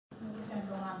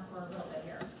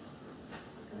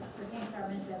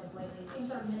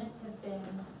our minutes have been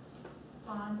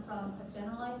gone from a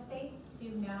generalized state to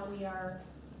now we are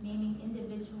naming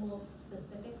individuals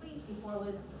specifically. Before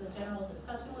was the general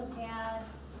discussion was had,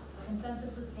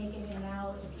 consensus was taken, and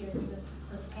now it appears as if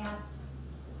for the past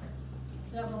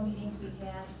several meetings we've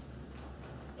had,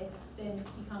 it's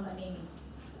become a naming.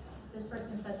 This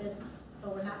person said this,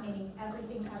 but we're not naming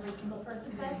everything every single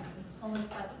person said, only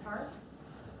select parts.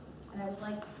 And I would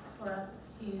like for us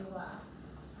to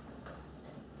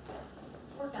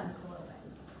work on this a little bit.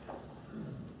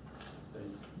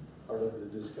 Part of the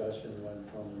discussion went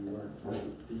from we weren't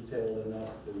really detailed enough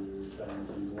to trying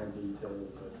to be more detailed,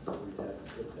 but we had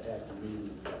to put the happy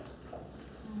medium.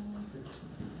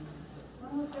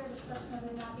 When was there a discussion of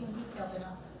it not being detailed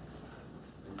enough?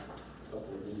 A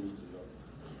couple of meetings ago.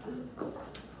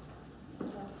 I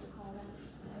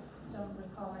don't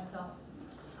recall myself.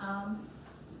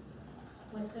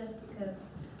 With this, because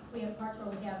we have parts where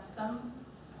we have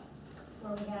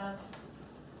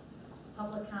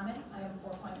public comment, item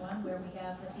 4.1, where we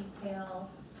have the detail,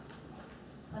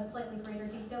 a slightly greater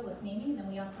detail with naming. Then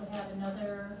we also have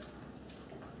another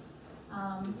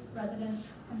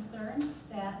residents' concerns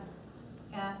that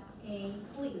got a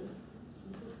plea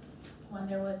when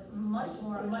there was much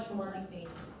more lengthy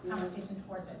conversation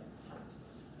towards it.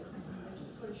 I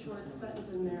just put a short sentence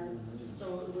in there, just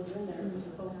so it was in there, it was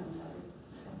spoken.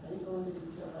 I didn't go into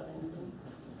detail about anything.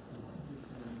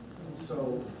 So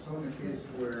in the case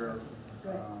where,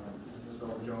 so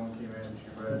Joan came in, she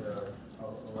read a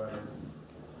letter,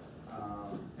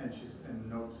 and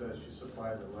note says she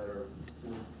supplied the letter.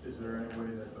 Is there any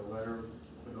way that would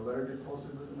the letter get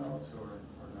posted with the notes, or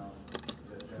no? Is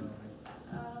that generally?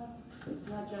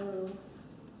 Not generally.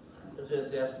 If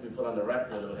it has to be put on the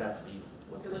record, it would have to be.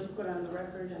 It was put on the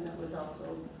record, and it was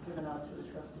also given out to the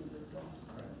trustees as well.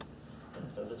 Right.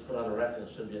 So if it's put on the record,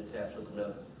 it should be attached with the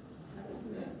minutes.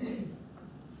 Okay.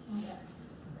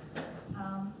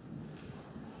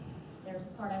 There's a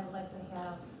part I would like to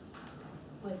have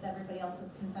with everybody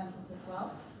else's consensus as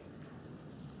well.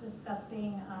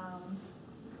 Discussing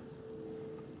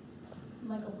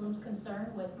Michael Bloom's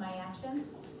concern with my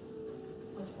actions,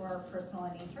 which were personal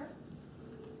in nature.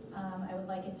 I would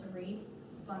like it to read,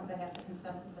 as long as I have the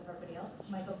consensus of everybody else.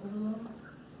 Michael Bloom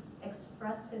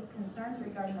expressed his concerns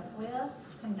regarding a FOIA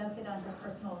conducted on his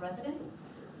personal residence.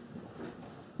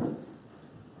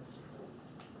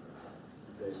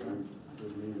 Okay, so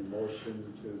we need a motion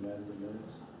to amend the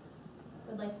minutes.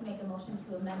 Would like to make a motion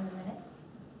to amend the minutes.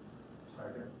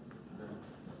 Second.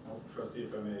 Trustee,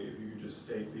 if I may, if you could just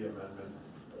state the amendment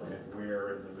and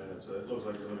where in the minutes. It looks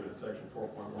like you're looking at section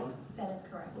 4.1. That is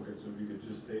correct. Okay, so if you could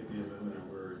just state the amendment and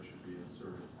where it should be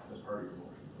inserted as part of your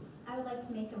motion. I would like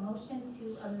to make a motion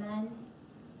to amend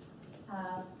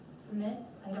the minutes,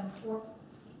 item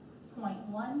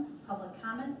 4.1, public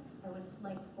comments. I would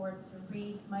like for it to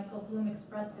read, Michael Bloom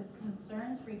expressed his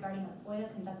concerns regarding a FOIA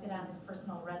conducted on his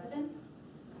personal residence.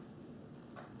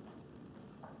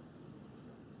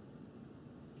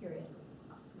 Period.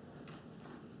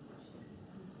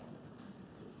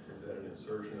 Is that an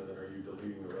insertion, and then are you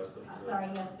deleting the rest of the? Sorry,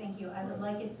 yes, thank you. I would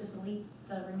like it to delete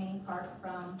the remaining part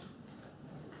from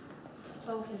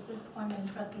spoke his disappointment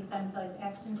in Trustee Simoncelli's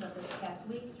actions of this past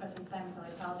week. Trustee Simoncelli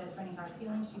apologized for any hard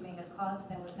feelings she may have caused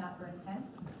that was not her intent.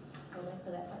 I would like for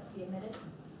that part to be omitted.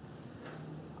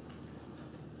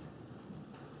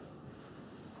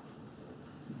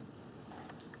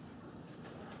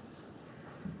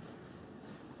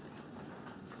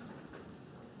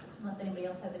 Unless anybody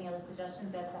else has any other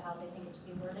suggestions as to how they think it should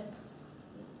be worded.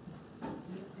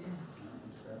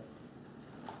 That's correct.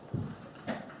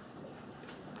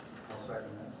 I'll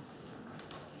second that.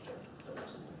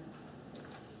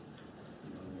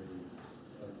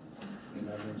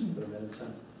 Amendments to the minutes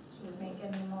then? Should we make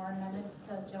any more amendments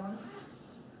to Jones?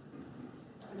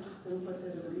 I'm just going to put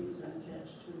that it reads and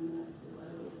attached to the minutes. The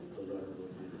letter will The letter will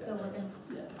be So we're going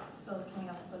be. Yeah. so can we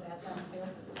also put that down too?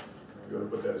 You want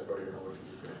to put that as part of your motion?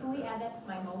 Can we add that to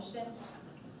my motion?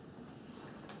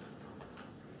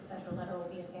 That the letter will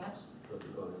be attached?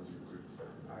 Trustee Clemens, you agree with that?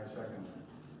 I second that.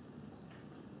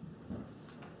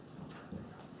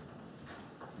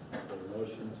 A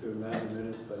motion to amend the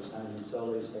minutes by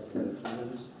Simoncelli, second by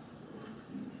Clemens.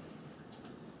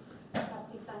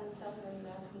 Trustee Simoncelli, are you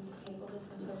asking to table this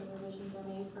until the revisions are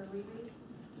made for reread?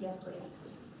 Yes, please.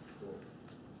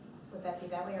 Would that be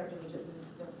that way, or do we just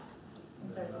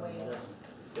insert it the way it is?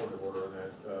 Point of order on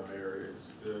that, Mayor, it's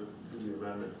to do the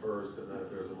amendment first, and then if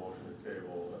there's a motion to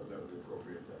table, that would be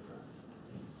appropriate at that time.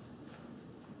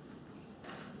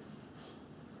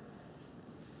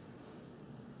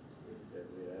 Okay,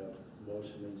 we have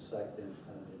motion and second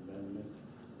on the amendment.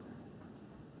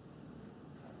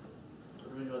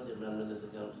 Read what the amendment is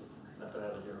again, I could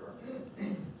not hear her.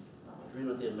 Read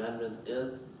what the amendment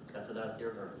is, I could not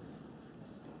hear her.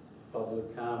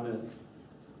 Public comment.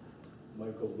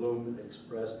 Michael Bloom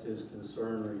expressed his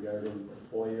concern regarding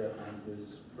a FOIA on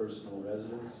his personal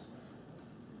residence.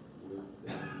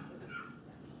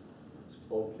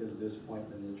 Spoke his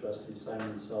disappointment in trustee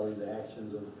Simon Sully's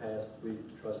actions of the past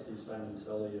week. Trustee Simon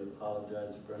Sully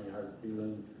apologized for any hard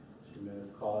feeling she may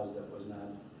have caused that was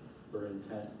not her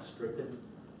intent stricken.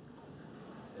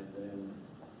 And then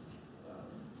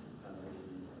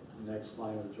on the next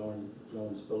line of Joan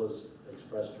Spillis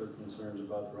expressed her concerns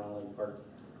about the Round Lake Park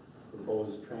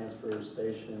proposed transfer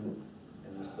station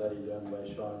and the study done by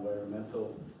Shaw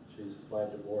Environmental. She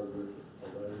supplied the board with a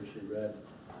letter she read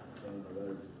and a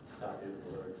letter, copy of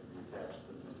the letter to be attached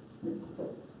to the minutes.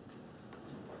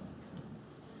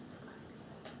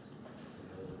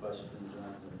 Any other questions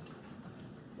on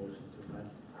the motion to amend?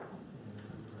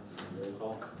 Roll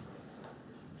call.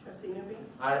 Trustee Newby?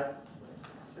 Aye.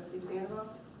 Trustee Sandoval?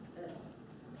 Yes.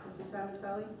 Trustee Simon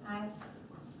Sully? Aye.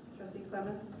 Trustee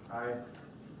Clements? Aye.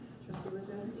 Trustee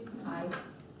Wazinski? Aye.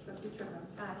 Trustee Trickett?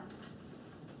 Aye.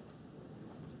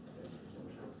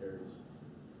 Motion carries.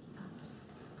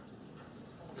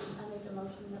 I make a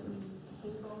motion that we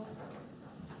table.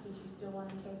 Did you still want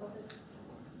to table this?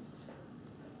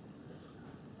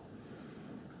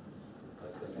 I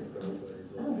think if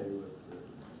everybody's okay with the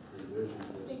revisions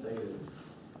as stated.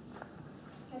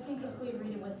 I think if we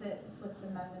read it with the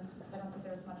amendments, because I don't think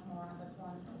there's much more on this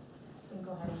one, we can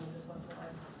go ahead and move this one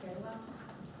forward. Very well.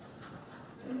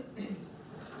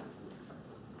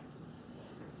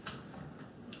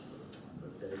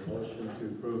 Okay, motion to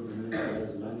approve the minutes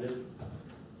as amended.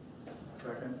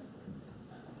 Second?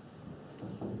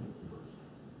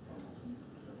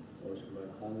 Motion by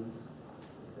Clemens,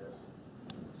 Yes.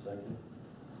 second.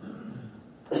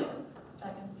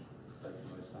 Second. Second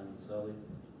by Simon Sully.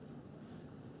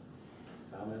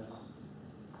 Comments?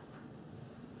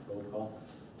 Roll call.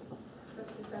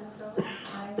 Trustee Simon Sully?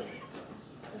 Aye.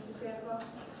 Trustee Sandoval?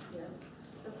 Yes.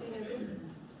 Trustee Newby?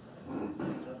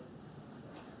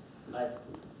 Aye.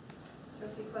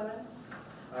 Trustee Clements?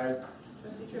 Aye.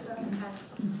 Trustee Trickett? Aye.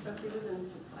 Trustee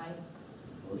Wazinski? Aye.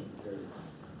 Motion carried.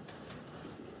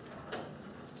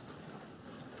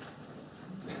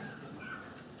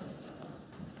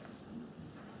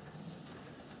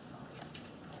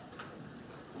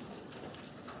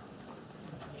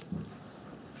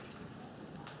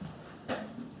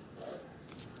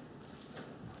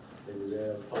 Okay, we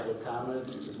have public comment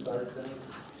to start then.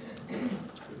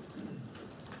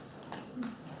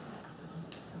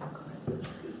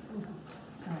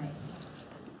 All right.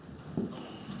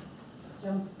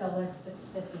 Joan Spillis,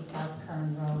 650 South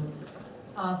Kern Road.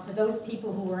 For those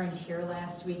people who weren't here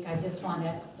last week, I just want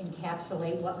to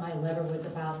encapsulate what my letter was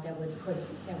about that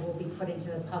will be put into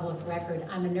the public record.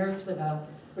 I'm a nurse with a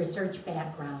research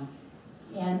background,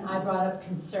 and I brought up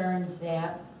concerns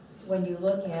that when you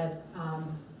look at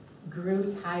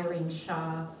Groot hiring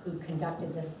Shaw, who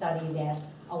conducted the study, that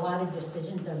a lot of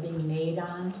decisions are being made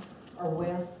on or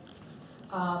with.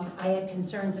 I had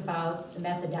concerns about the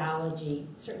methodology,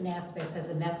 certain aspects of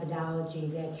the methodology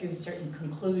that drew certain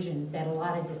conclusions that a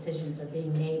lot of decisions are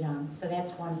being made on. So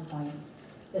that's one point.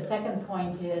 The second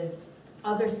point is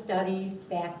other studies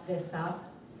back this up.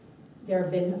 There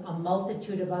have been a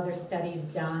multitude of other studies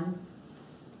done.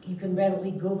 You can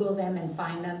readily Google them and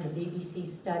find them. The BBC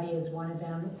study is one of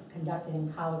them, conducted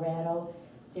in Colorado.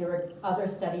 There were other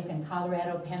studies in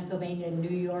Colorado, Pennsylvania,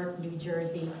 New York, New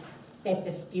Jersey, that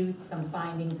disputes some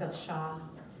findings of Shaw.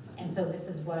 And so this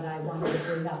is what I wanted to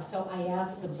bring up. So I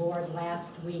asked the board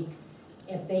last week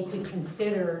if they could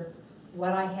consider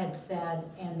what I had said,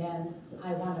 and then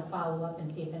I want to follow up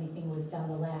and see if anything was done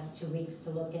the last 2 weeks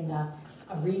to look into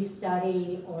a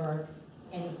restudy or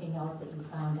anything else that you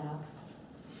found out.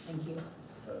 Thank you.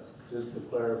 Just to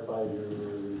clarify,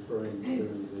 you're referring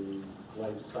to the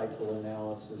life cycle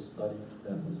analysis study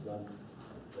that was done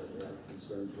that we have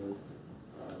concerns with.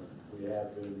 We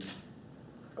have been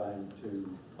trying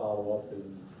to follow up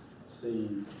and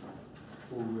see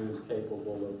who is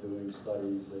capable of doing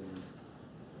studies and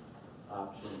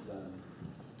options on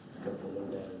what to look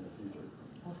at in the future.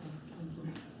 Okay, thank you.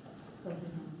 Go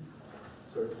ahead.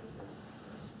 Sir?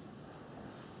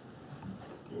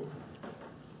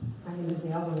 My name is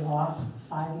Alan Law,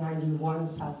 591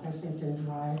 South Essington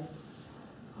Drive.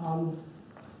 One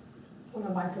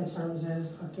of my concerns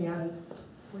is, again,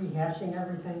 rehashing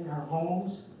everything. Our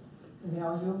homes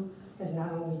value has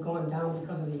not only gone down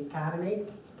because of the economy,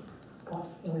 but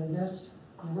when this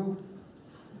group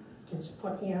gets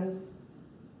put in,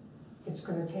 it's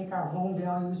going to take our home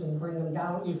values and bring them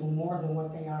down even more than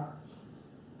what they are.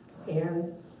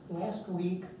 And last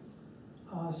week,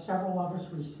 several of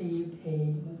us received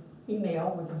an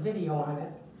email with a video on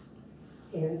it.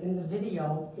 And in the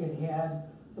video, it had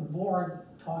the board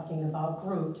talking about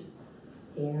Groot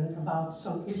and about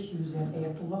some issues that they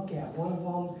have to look at. One of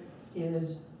them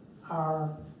is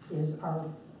our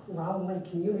Round Lake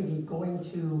community going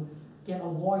to get a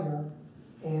lawyer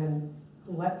and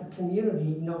let the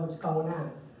community know what's going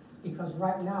on? Because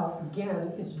right now,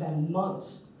 again, it's been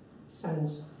months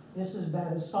since this has been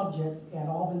a subject at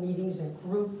all the meetings at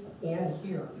Groot and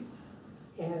here.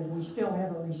 And we still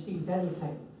haven't received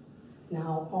anything.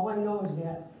 Now, all I know is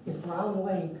that if Round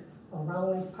Lake or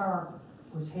Round Lake Park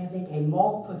was having a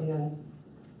mall put in,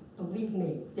 believe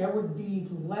me, there would be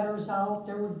letters out,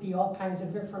 there would be all kinds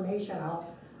of information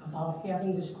out about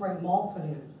having this great mall put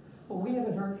in. But we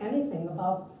haven't heard anything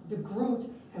about the Groot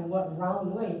and what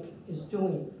Round Lake is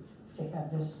doing to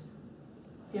have this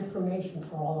information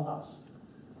for all of us.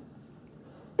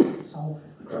 So,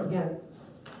 again,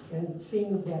 in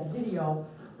seeing that video,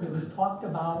 it was talked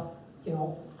about, you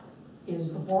know,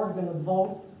 is the board gonna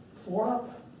vote for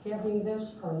having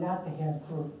this or not to have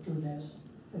Groot do this?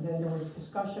 And then there was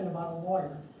discussion about a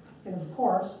lawyer. And of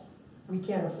course, we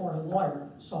can't afford a lawyer,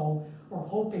 so we're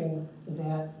hoping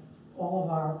that all of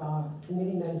our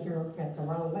committeemen here at the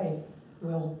Round Lake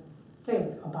will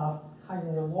think about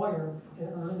hiring a lawyer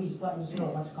or at least letting us know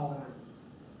what's going on.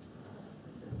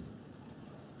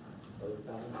 Other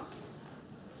comments?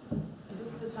 Is this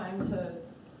the time to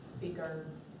speak our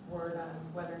word on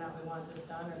whether or not we want this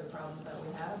done or the problems that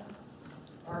we have?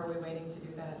 Or are we waiting to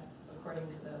do that according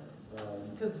to this?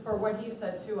 Because for what he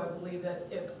said too, I believe that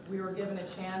if we were given a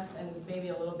chance and maybe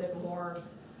a little bit more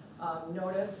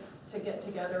notice to get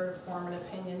together, form an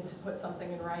opinion, to put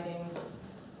something in writing,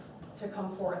 to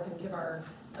come forth and give our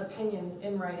opinion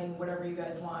in writing, whatever you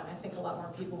guys want. I think a lot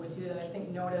more people would do that. I think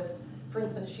notice, for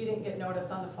instance, she didn't get notice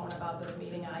on the phone about this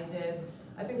meeting, I did.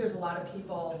 I think there's a lot of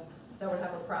people that would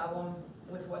have a problem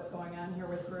with what's going on here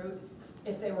with Groot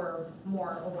if they were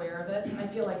more aware of it. I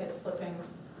feel like it's slipping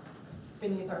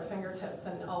beneath our fingertips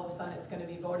and all of a sudden it's going to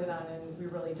be voted on and we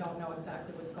really don't know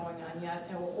exactly what's going on yet.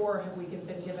 Or have we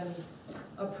been given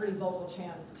a pretty vocal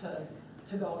chance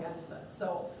to go against this?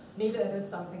 So maybe that is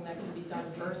something that can be done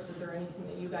first. Is there anything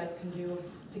that you guys can do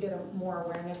to get more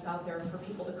awareness out there for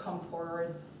people to come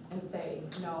forward and say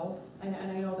no? And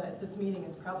I know that this meeting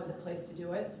is probably the place to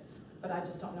do it, but I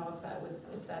just don't know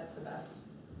if that's the best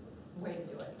way to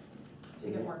do it, to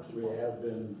get more people. We have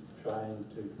been trying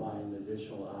to find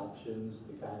additional options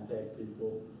to contact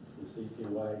people. The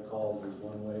CTY calls is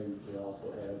one way. We also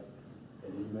have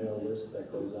an email list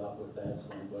that goes out with that,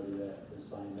 so anybody that is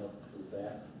signed up with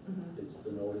that, it's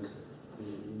the notice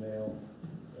via email,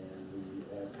 and we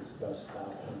have discussed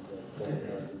options like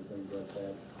postcards and things like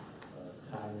that,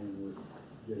 timing with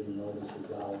getting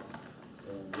notices out,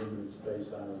 and limited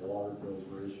space on our water bills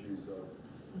were issues of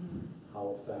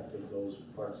how effective those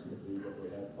parts could be, but we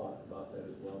have talked about that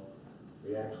as well.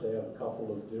 We actually have a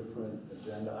couple of different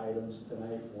agenda items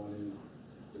tonight. One is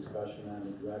discussion on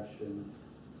the direction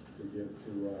to give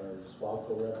to our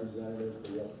SWACLO representative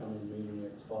for the upcoming meeting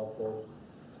at SWACLO.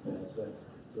 That's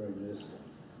during this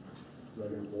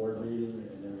regular board meeting,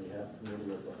 and then we have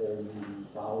committee of the whole meeting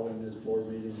following this board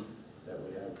meeting that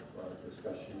we have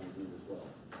discussion to do as well.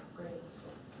 Great,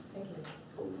 thank you.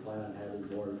 So we plan on having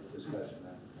more discussion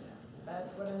on that.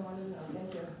 That's what I wanted to know,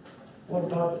 thank you. What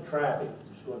about the traffic?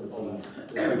 Just going to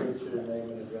What's your name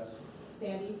and address?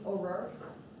 Sandy O'Rourke,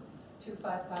 it's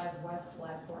 255 West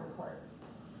Blackthorn Court,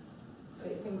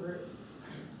 facing Groot.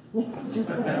 Really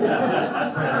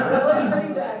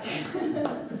pretty deck.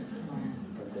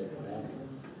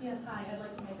 Yes, hi, I'd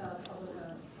like to make a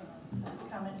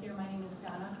public comment here. My name is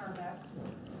Donna Harbeck.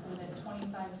 I live at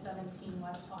 2517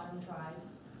 West Autumn Drive.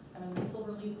 I'm in the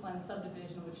Silverleaf Glen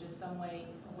subdivision, which is some way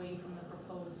away from the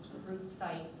proposed Groot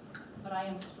site. But I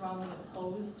am strongly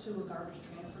opposed to a garbage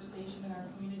transfer station in our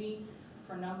community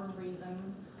for a number of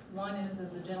reasons. One is,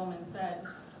 as the gentleman said,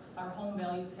 our home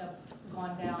values have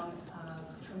gone down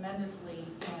tremendously,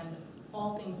 and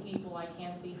all things equal, I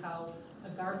can't see how a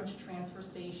garbage transfer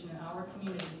station in our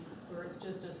community, where it's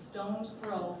just a stone's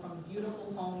throw from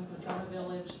beautiful homes in Jonah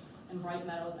Village and Bright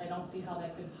Meadows, I don't see how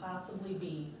that could possibly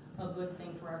be a good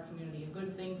thing for our community, a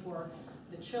good thing for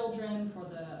the children, for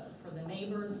the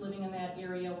neighbors living in that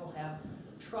area. We'll have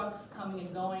trucks coming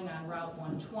and going on Route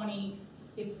 120.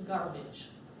 It's garbage.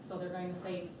 So they're going to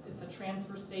say it's a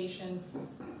transfer station.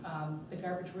 The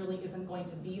garbage really isn't going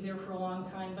to be there for a long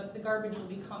time, but the garbage will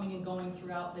be coming and going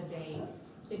throughout the day.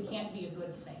 It can't be a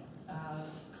good thing.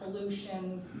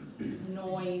 Pollution,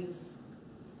 noise,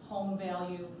 home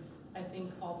values, I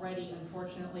think already,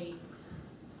 unfortunately,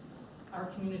 our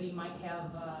community might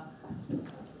have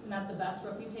not the best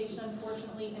reputation,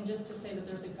 unfortunately, and just to say that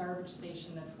there's a garbage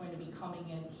station that's going to be coming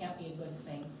in can't be a good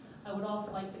thing. I would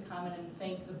also like to comment and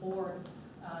thank the board,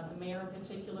 the mayor in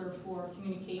particular, for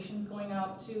communications going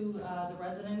out to the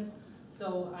residents.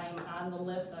 So I'm on the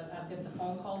list. I've got the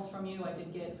phone calls from you. I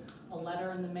did get a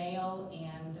letter in the mail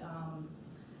and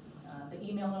the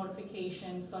email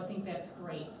notification. So I think that's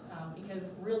great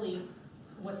because really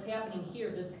what's happening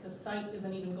here, the site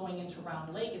isn't even going into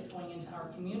Round Lake. It's going into our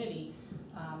community.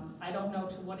 I don't know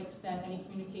to what extent any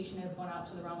communication has gone out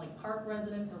to the Round Lake Park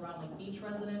residents or Round Lake Beach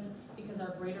residents because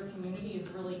our greater community is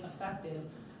really affected.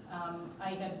 I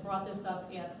had brought this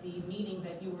up at the meeting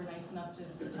that you were nice enough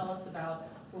to tell us about,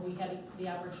 where we had the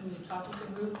opportunity to talk with the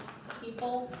group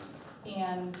people,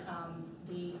 and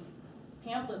the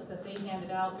pamphlets that they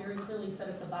handed out very clearly said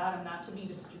at the bottom not to be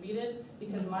distributed,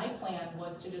 because my plan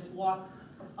was to just walk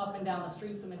up and down the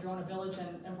streets of Madrona Village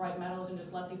and Bright Meadows and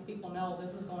just let these people know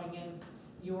this is going in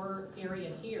your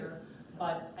area here,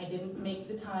 but I didn't make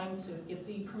the time to get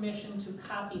the permission to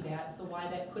copy that, so why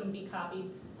that couldn't be copied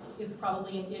is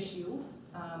probably an issue,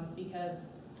 because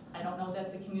I don't know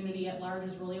that the community at large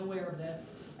is really aware of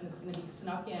this, and it's gonna be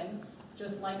snuck in,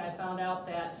 just like I found out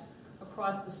that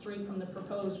across the street from the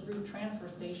proposed Groot transfer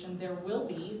station, there will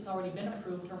be, it's already been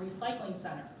approved, a recycling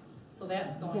center. So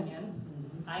that's going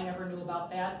in. I never knew about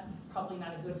that, probably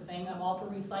not a good thing. I'm all for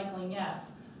recycling,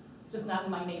 yes, just not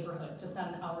in my neighborhood, just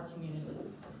not in our community.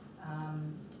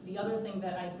 The other thing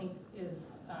that I think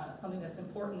is something that's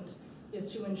important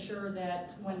is to ensure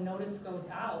that when notice goes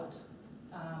out,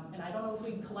 and I don't know if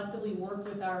we collectively work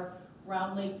with our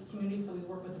Round Lake community, so we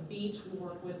work with the beach, we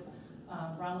work with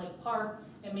Round Lake Park,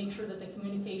 and make sure that the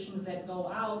communications that go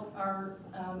out are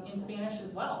in Spanish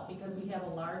as well, because we have a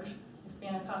large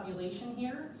Hispanic population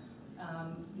here.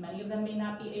 Many of them may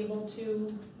not be able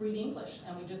to read English,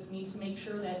 and we just need to make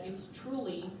sure that it's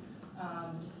truly,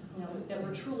 that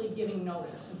we're truly giving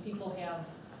notice, and people have,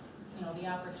 the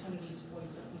opportunity to voice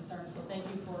their concerns. So thank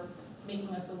you for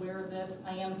making us aware of this.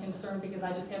 I am concerned because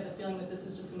I just have the feeling that this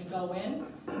is just going to go in,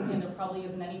 and there probably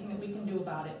isn't anything that we can do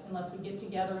about it unless we get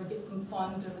together and get some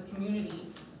funds as a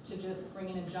community to just bring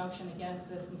an injunction against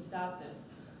this and stop this.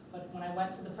 But when I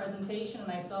went to the presentation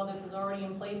and I saw this is already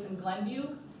in place in Glenview,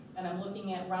 and I'm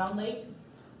looking at Round Lake,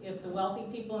 if the wealthy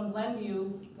people in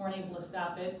Glenview weren't able to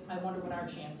stop it, I wonder what our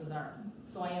chances are.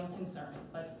 So I am concerned,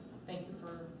 but thank you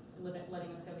for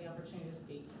letting us have the opportunity to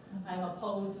speak. I'm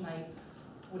opposed, and I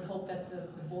would hope that the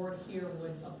board here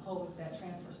would oppose that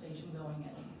transfer station going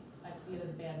in. I see it as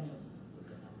bad news.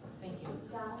 Thank you.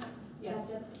 Donna? Yes.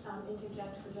 Can I just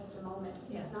interject for just a moment?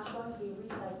 Yes. It's not going to be a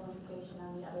recycling station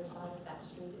on the other side of that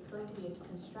street. It's going to be a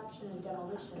construction and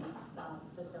demolition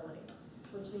facility,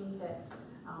 which means that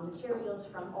materials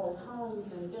from old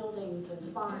homes and buildings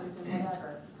and barns and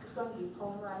whatever, it's going to be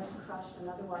pulverized, crushed, and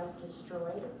otherwise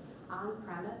destroyed on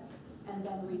premise and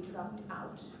then retrucked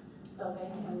out. So they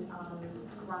can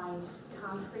grind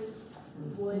concrete,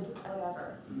 wood,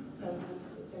 whatever. So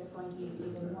there's going to be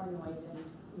even more noise and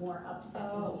more upset.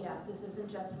 Oh. Yes, this isn't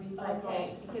just recycling,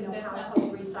 Okay, because that's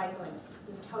household recycling.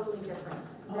 This is totally different.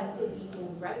 That did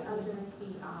begin right under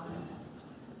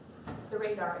the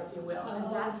radar, if you will.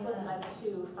 And that's what led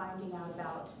to finding out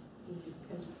about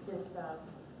this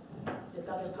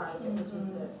other part of it, which is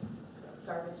the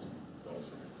garbage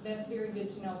station. That's very good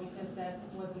to know, because that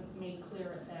wasn't made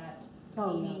clear at that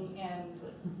meeting. And,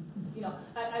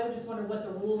 I would just wonder what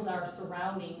the rules are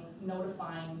surrounding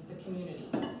notifying the community,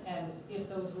 and if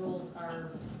those rules are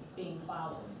being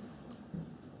followed.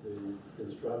 The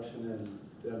construction and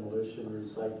demolition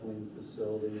recycling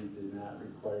facility did not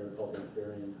require public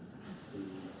hearing.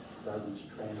 The garbage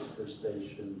transfer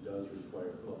station does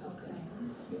require public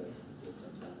hearing.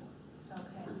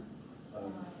 Okay.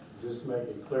 Okay. Just to make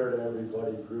it clear to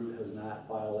everybody, Groot has not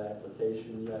filed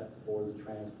application yet for the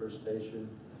transfer station.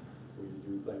 We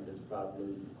do think it's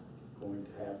probably going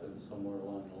to happen somewhere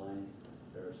along the line.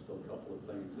 There are still a couple of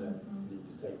things that need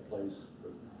to take place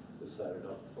to set it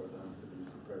up for them to be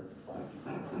prepared to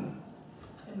file.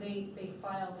 And they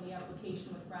filed the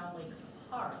application with Round Lake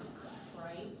Park,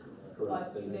 right?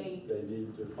 Correct. But do they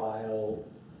need to file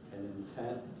an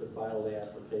intent to file the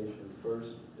application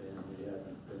first, and we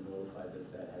haven't been notified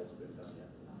that has been done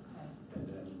yet. Okay. And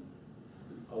then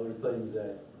other things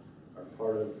that are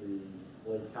part of the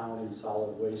Lake County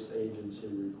Solid Waste Agency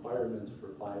requirements for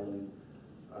filing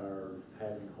are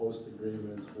having host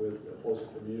agreements with the host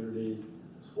community,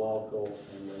 SWACLO,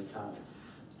 and Lake County.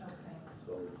 Okay.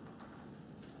 So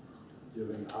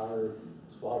giving our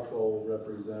SWACLO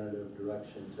representative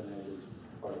direction tonight is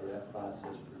part of that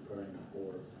process, preparing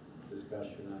for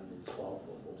discussion on the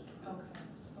SWACLO host. Okay.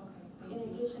 Okay. In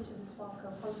addition to the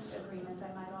SWACLO host agreement,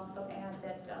 I might also add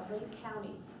that Lake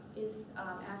County is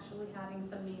actually having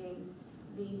some meetings.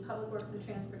 The Public Works and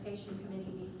Transportation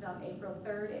Committee meets on April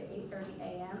 3rd at 8:30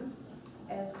 a.m.,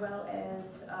 as well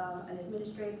as an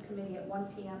administrative committee at 1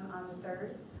 p.m. on the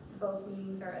 3rd. Both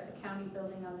meetings are at the county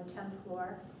building on the 10th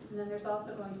floor. And then there's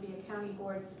also going to be a county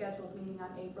board scheduled meeting on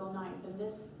April 9th. And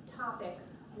this topic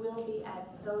will be at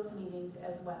those meetings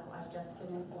as well. I've just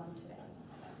been informed today.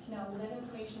 Now, will that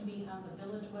information be on the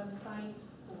village website,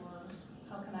 or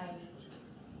how can I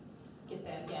get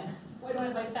that again? So I don't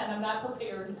have my pen, I'm not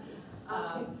prepared.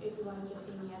 If you want to just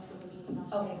see me after the meeting, I'll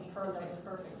show Okay, you.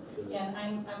 perfect. And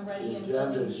I'm ready and The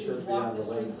agenda willing to should be walk on the the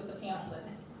streets link. with a pamphlet.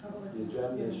 The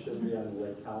agenda should be on the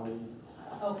Lake County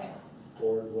Okay,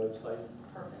 board website.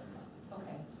 perfect.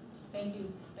 Okay, thank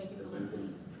you for And we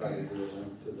listening. can try to do a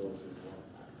link to those as well.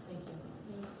 Thank you.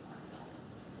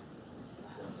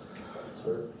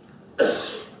 Sir?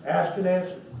 Ask and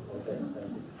answer. Okay, thank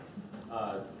you.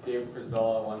 Dave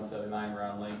Prisbella, 179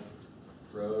 Round Lake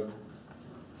Road.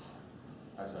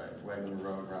 I'm sorry, Wagner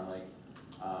Road, Round Lake.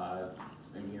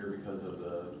 I'm here because of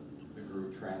the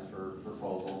Groot transfer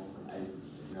proposal.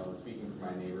 Speaking for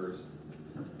my neighbors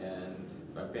and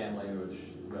my family, which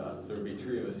there would be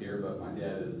 3 of us here, but my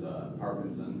dad is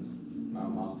Parkinson's. My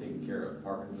mom's taking care of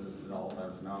Parkinson's and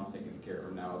Alzheimer's. My mom's taking care of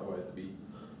him now, otherwise it'd be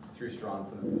 3 strong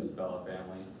for the Prisbella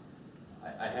family.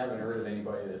 I haven't heard of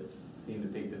anybody that's seemed to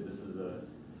think that this is a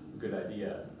good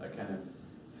idea. I kind of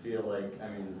feel like,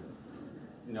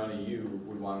 none of you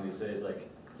would want me to say, it's like,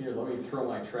 here, let me throw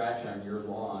my trash on your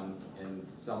lawn and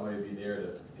somebody would be there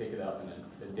to pick it up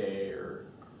in a day or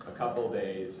a couple of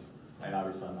days. And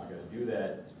obviously I'm not gonna do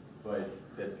that, but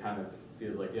that's kind of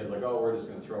feels like, yeah, it's like, oh, we're just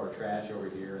gonna throw our trash over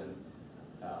here. And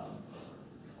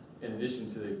in addition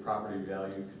to the property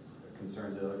value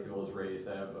concerns that other people have raised,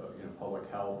 I have, public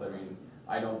health.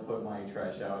 I don't put my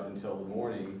trash out until the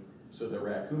morning so the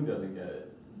raccoon doesn't get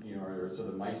it, or so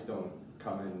the mice don't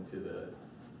come into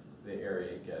the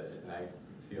area and get it. And I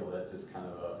feel that's just kind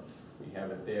of we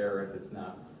have it there. If it's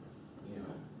not,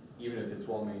 even if it's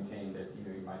well maintained, that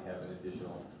you might have an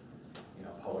additional,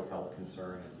 public health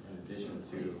concern in addition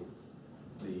to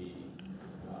the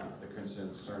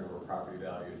concern over property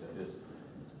values.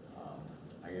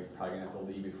 I'm probably gonna have to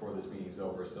leave before this meeting's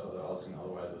over, so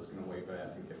otherwise I was gonna wait, but I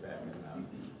have to get back and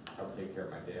help take care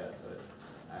of my dad. But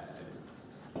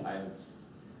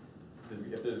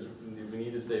if we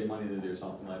need to save money to do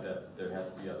something like that, there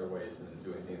has to be other ways than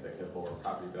doing things that could lower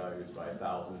property values by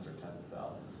thousands or tens of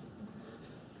thousands.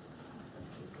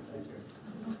 Thank you.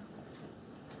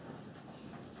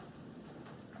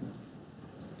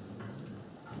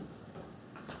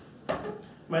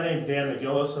 My name's Dan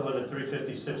McGillis. I live at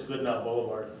 356 Goodenough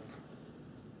Boulevard.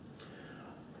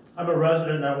 I'm a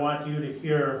resident and I want you to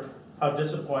hear how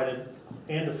disappointed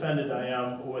and offended I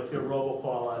am with your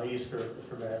robocall on Easter,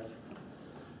 Mr. Mayor.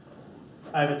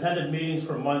 I've attended meetings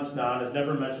for months now and have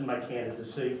never mentioned my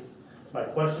candidacy. My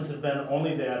questions have been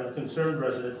only that of a concerned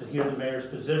resident to hear the mayor's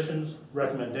positions,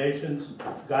 recommendations,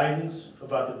 guidance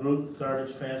about the Groot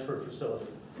garbage transfer facility.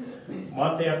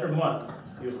 Month after month,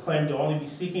 you've claimed to only be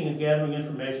seeking and gathering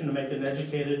information to make an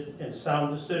educated and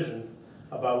sound decision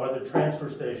about whether transfer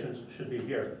stations should be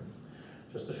here.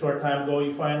 Just a short time ago,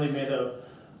 you finally made an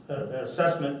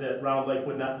assessment that Round Lake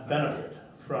would not benefit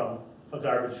from a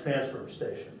garbage transfer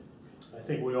station. I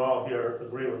think we all here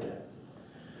agree with that.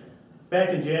 Back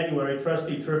in January,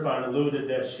 Trustee Triffon alluded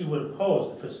that she would oppose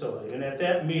the facility, and at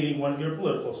that meeting, one of your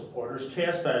political supporters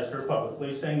chastised her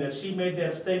publicly, saying that she made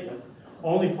that statement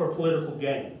only for political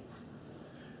gain.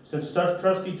 Since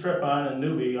Trustee Triffon and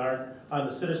Newby are on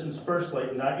the citizens' first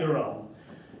slate, not your own,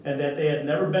 and that they had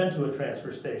never been to a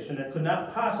transfer station and could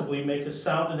not possibly make a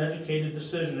sound and educated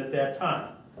decision at that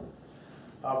time.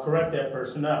 I'll correct that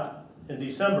person now. In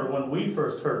December, when we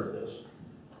first heard of this,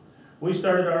 we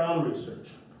started our own research.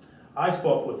 I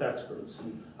spoke with experts.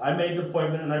 I made an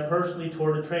appointment and I personally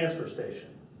toured a transfer station.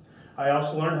 I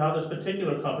also learned how this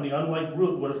particular company, unlike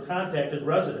Groot, would have contacted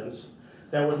residents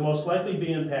that would most likely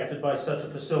be impacted by such a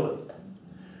facility.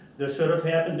 This should have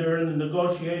happened during the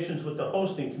negotiations with the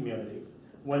hosting community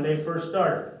when they first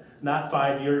started, not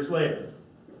 5 years later.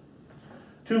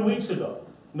 2 weeks ago,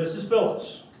 Mrs.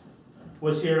 Billis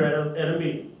was here at a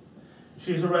meeting.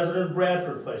 She's a resident of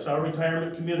Bradford Place, our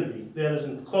retirement community that is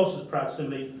in closest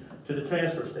proximity to the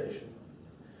transfer station.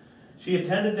 She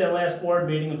attended that last board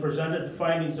meeting and presented the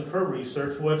findings of her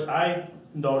research, which I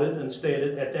noted and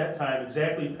stated at that time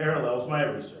exactly parallels my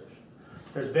research.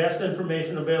 There's vast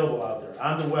information available out there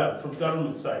on the web, from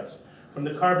government sites, from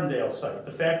the Carbondale site.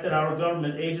 The fact that our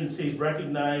government agencies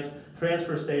recognize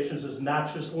transfer stations as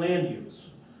noxious land use.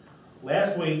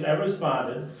 Last week, I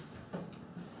responded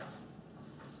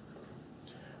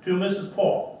to Mrs.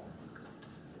 Paul,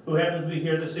 who happens to be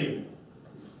here this evening.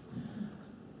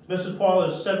 Mrs. Paul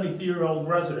is a 73-year-old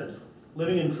resident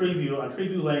living in Treeview, on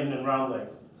Treeview Lane in Round Lake,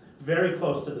 very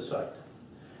close to the site.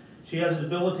 She has a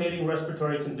debilitating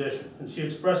respiratory condition, and she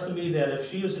expressed to me that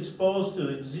if she is exposed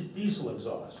to diesel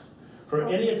exhaust for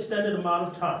any extended amount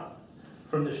of time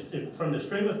from the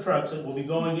stream of trucks that will be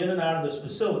going in and out of this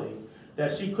facility,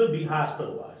 that she could be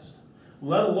hospitalized,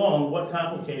 let alone what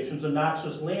complications a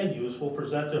noxious land use will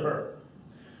present to her.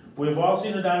 We've all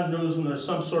seen it on the news when there's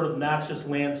some sort of noxious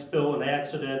land spill, an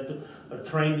accident, a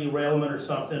train derailment or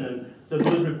something, and the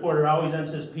news reporter always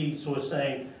ends his piece with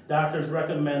saying, doctors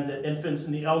recommend that infants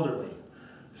and the elderly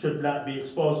should not be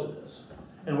exposed to this.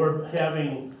 And we're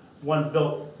having one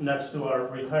built next to our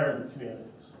retirement communities.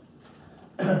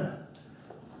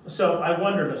 So I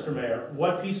wonder, Mr. Mayor,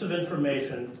 what piece of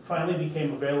information finally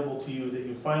became available to you that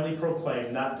you finally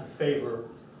proclaimed not to favor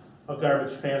a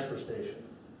garbage transfer station?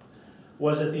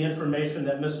 Was it the information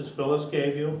that Mrs. Billis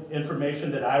gave you,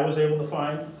 information that I was able to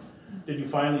find? Did you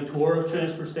finally tour a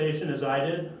transfer station as I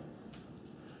did?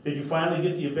 Did you finally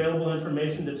get the available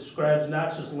information that describes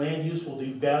noxious land use will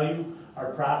devalue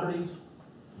our properties?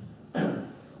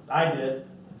 I did.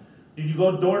 Did you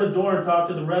go door to door and talk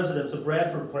to the residents of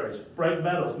Bradford Place, Bright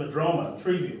Meadows, Madroma,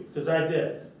 Treeview? Because I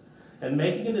did. And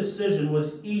making a decision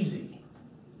was easy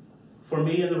for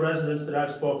me and the residents that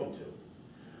I've spoken to.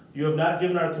 You have not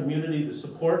given our community the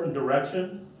support and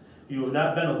direction. You have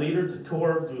not been a leader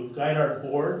to guide our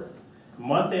board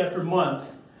month after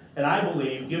month. And I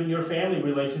believe, given your family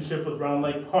relationship with Round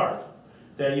Lake Park,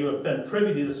 that you have been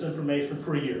privy to this information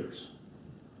for years.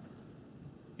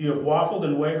 You have waffled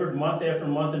and wavered month after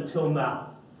month until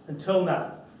now. Until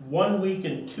now. 1 week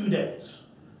and 2 days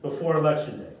before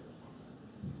Election Day.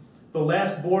 The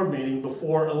last board meeting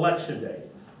before Election Day.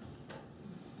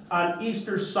 On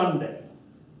Easter Sunday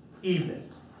evening,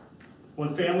 when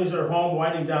families are home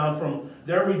winding down from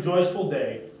their rejoiceful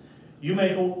day, you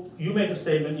make a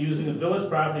statement using the village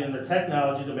property and their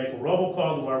technology to make a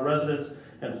robocall to our residents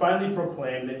and finally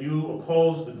proclaim that you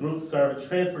oppose the Groot garbage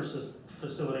transfer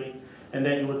facility and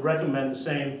that you would recommend the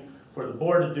same for the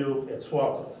board to do at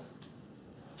SWACLO.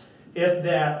 If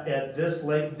that, at this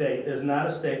late date, is not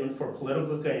a statement for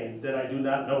political gain, then I do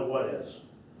not know what is.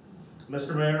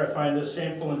 Mr. Mayor, I find this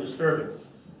shameful and disturbing.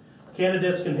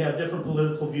 Candidates can have different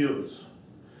political views,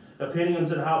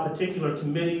 opinions on how particular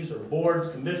committees or boards,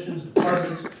 commissions,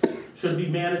 departments should be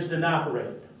managed and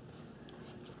operated.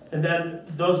 And then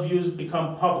those views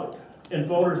become public, and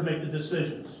voters make the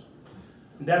decisions.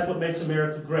 And that's what makes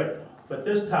America great. But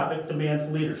this topic demands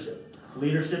leadership.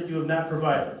 Leadership you have not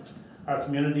provided. Our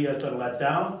community has been let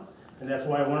down, and that's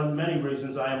why one of the many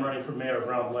reasons I am running for mayor of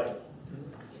Round Lake.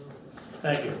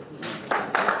 Thank you.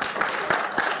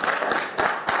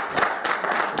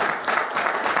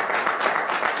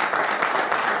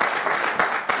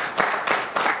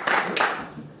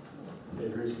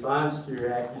 In response to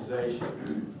your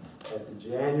accusation, at the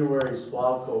January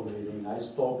SWACLO meeting, I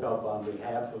spoke up on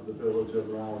behalf of the village of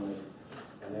Round Lake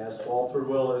and asked Walter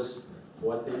Willis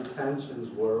what the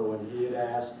intentions were when he had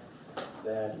asked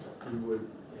that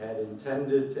he had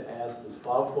intended to ask the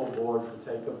SWACLO board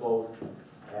to take a vote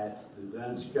at the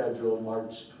then scheduled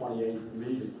March 28th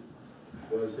meeting.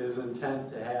 Was his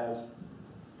intent to have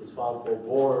the SWACLO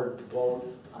board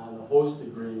vote on the host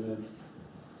agreement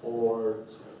for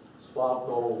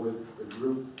SWACLO with the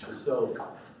Groot facility?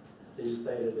 He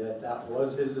stated that that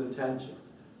was his intention.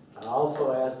 I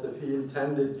also asked if he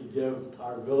intended to give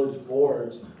our village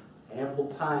boards ample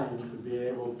time to be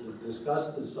able to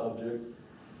discuss the subject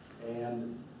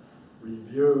and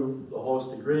review the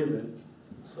host agreement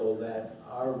so that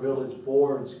our village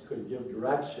boards could give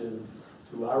direction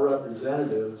to our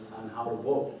representatives on how to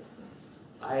vote.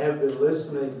 I have been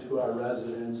listening to our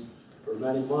residents for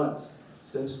many months,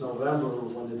 since November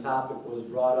when the topic was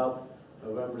brought up,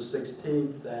 November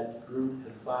 16th, that Groot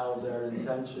had filed their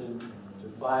intention to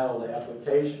file the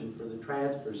application for the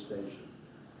transfer station.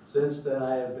 Since then,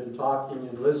 I have been talking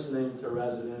and listening to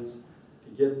residents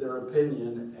to get their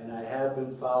opinion, and I have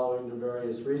been following the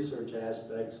various research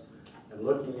aspects and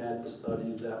looking at the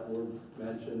studies that were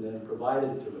mentioned and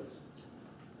provided to us.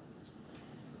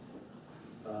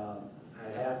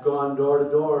 I have gone door to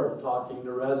door talking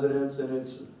to residents, and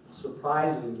it's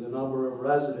surprising the number of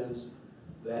residents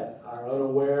that are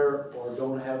unaware or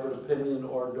don't have an opinion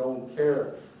or don't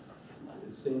care.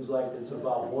 It seems like it's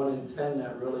about 1 in 10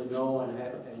 that really know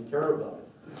and care about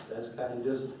it. That's kind of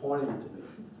disappointing to me.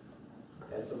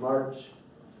 At the March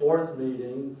 4th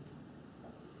meeting,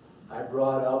 I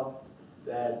brought up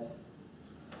that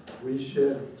we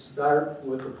should start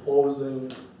with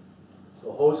opposing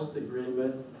the host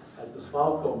agreement at the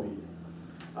SWACLO meeting.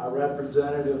 Our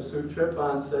representative, Sue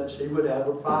Trippon, said she would have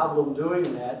a problem doing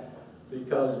that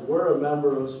because we're a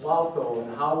member of SWACLO,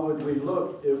 and how would we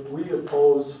look if we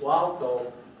opposed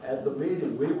SWACLO at the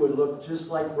meeting? We would look just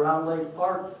like Round Lake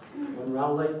Park, when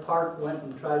Round Lake Park went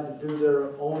and tried to do their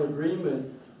own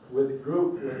agreement with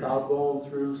Groot without going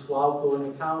through SWACLO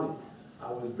in the county.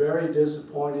 I was very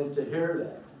disappointed to hear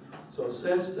that. So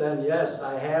since then, yes,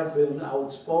 I have been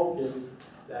outspoken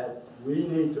that we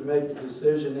need to make a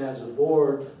decision as a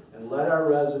board and let our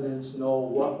residents know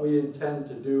what we intend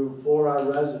to do for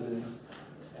our residents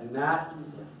and not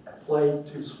play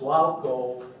to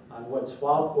SWACLO on what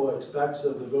SWACLO expects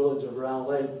of the village of Round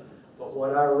Lake, but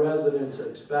what our residents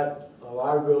expect of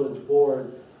our village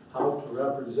board, how to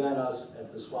represent us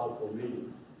at the SWACLO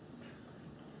meeting.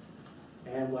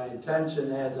 And my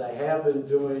intention, as I have been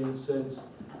doing since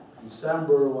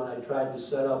December when I tried to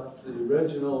set up the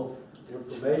original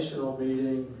informational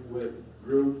meeting with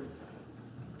Groot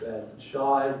that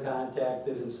Shaw had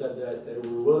contacted and said that they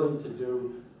were willing to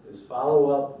do, is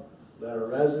follow up, let our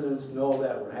residents know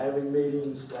that we're having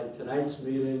meetings like tonight's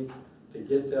meeting to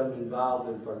get them involved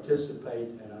and participate,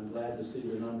 and I'm glad to see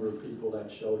the number of people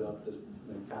that showed up to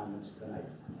make comments tonight.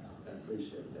 I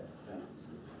appreciate that. Thank you.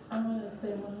 I'm going to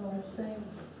say one more thing.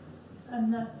 I'm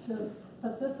not just,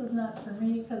 but this is not for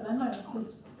me, because I might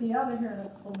just be out of here in a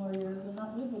couple more years and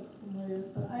not live a couple more years,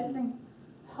 but I think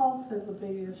health is a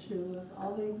big issue with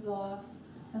all the exhaust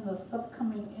and the stuff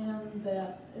coming in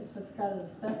that if it's got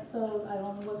asbestos, I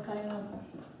don't know what kind of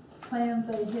plans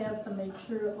they have to make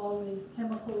sure all these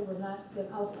chemicals will not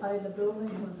get outside the building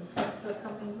when the trucks are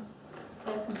coming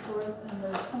back and forth. And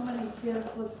there's so many kids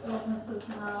with illnesses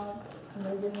now, and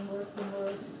they're getting worse and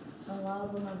worse. And a lot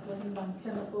of them are blamed on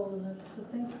chemicals, and to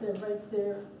think they're right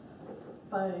there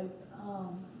by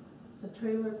the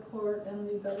trailer court and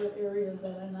these other areas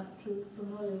that I'm not too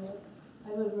familiar with. I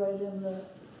live right in the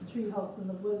treehouse in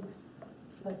the woods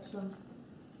section.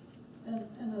 And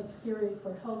it's scary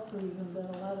for health reasons that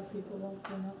a lot of people don't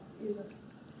bring up either.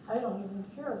 I don't even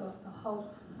care about the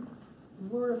health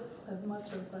worth as much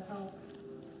as the health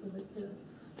for the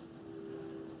kids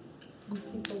and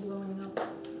people growing up.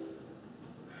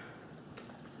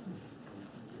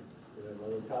 Do you have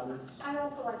other comments? I'd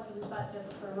also like to rebut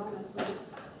just for a moment, please.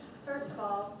 First of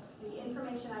all, the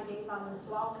information I gave on the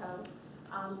SWACLO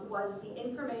was the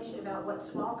information about what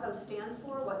SWACLO stands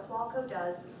for, what SWACLO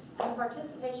does, and the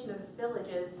participation of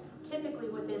villages typically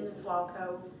within the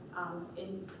SWACLO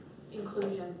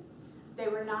inclusion. They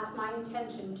were not my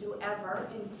intention to ever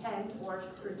intend or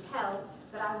tell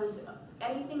that I was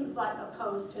anything but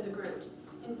opposed to the Groot.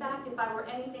 In fact, if I were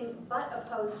anything but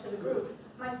opposed to the Groot,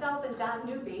 myself and Don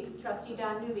Newby, trustee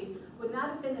Don Newby, would not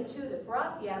have been the two that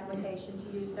brought the application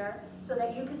to you, sir, so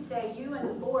that you could say you and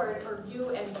the board, or you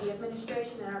and the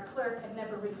administration and our clerk had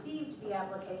never received the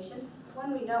application,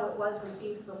 when we know it was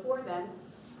received before then.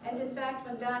 And in fact,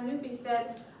 when Don Newby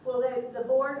said, well, the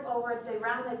board over at the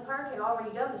Round Lake Park had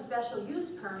already done the special use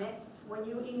permit, when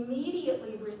you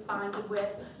immediately responded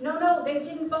with, no, they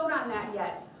didn't vote on that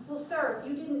yet. Well, sir, if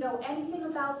you didn't know anything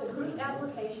about the Groot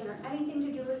application or anything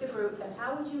to do with the Groot, then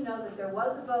how would you know that there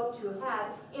was a vote to have had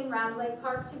in Round Lake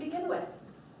Park to begin with?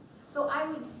 So I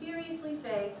would seriously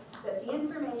say that the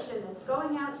information that's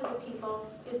going out to the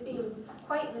people is being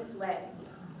quite misled.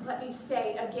 Let me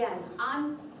say again,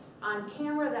 on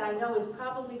camera that I know is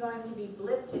probably going to be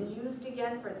blipped and used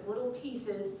again for its little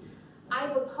pieces,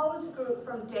 I've opposed Groot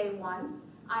from day one.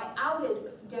 I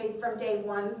outed from day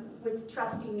one with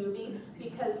trustee Newby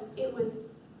because it's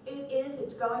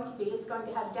going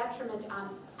to have detriment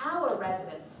on our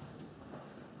residents.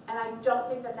 And I don't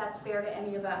think that that's fair to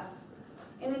any of us.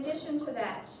 In addition to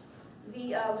that,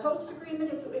 the host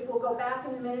agreement, if we'll go back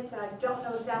in the minutes, and I don't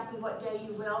know exactly what day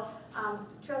you will,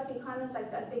 trustee Clements, I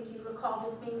think you recall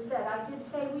this being said, I did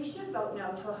say we should vote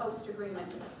no to a host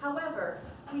agreement. However,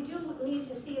 we do need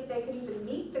to see if they could even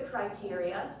meet the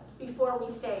criteria before we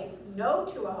say no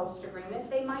to a host agreement.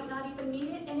 They might not even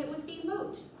meet it, and it would be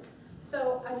moot.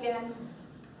 So again,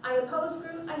 I oppose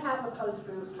Groot, I have opposed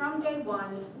Groot from day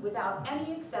one without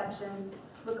any exception,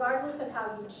 regardless of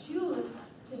how you choose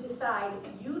to decide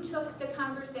you took the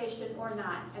conversation or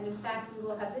not. And in fact, we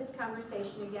will have this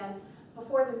conversation again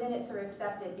before the minutes are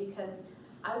accepted, because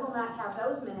I will not have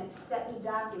those minutes set in a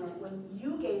document when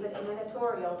you gave it an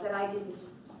editorial that I didn't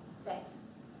say.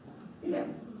 There.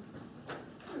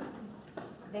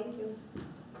 Thank you.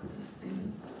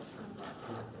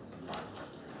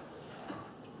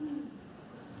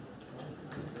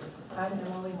 I'm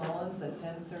Emily Mullins at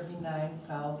 1039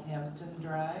 Southampton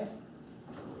Drive.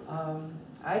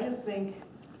 I just think,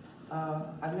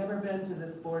 I've never been to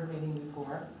this board meeting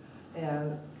before,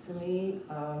 and to me,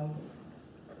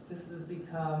 this has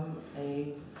become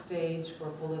a stage for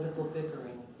political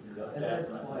bickering at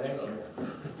this point.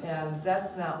 And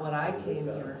that's not what I came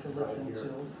here to listen to.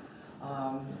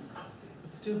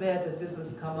 It's too bad that this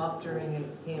has come up during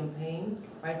a campaign,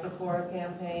 right before a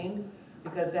campaign,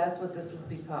 because that's what this has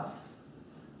become.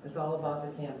 It's all about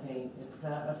the campaign. It's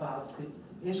not about the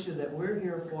issue that we're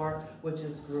here for, which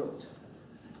is Groot.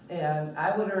 And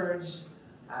I would urge,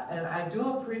 and I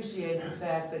do appreciate the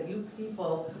fact that you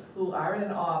people who are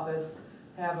in office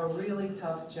have a really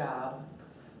tough job,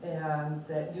 and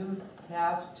that you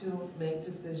have to make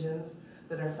decisions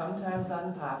that are sometimes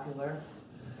unpopular,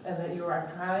 and that you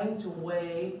are trying to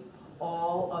weigh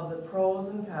all of the pros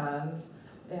and cons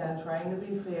and trying to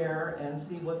be fair and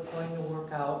see what's going to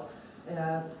work out.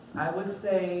 And I would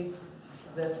say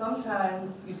that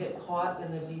sometimes you get caught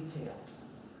in the details,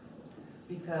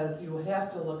 because you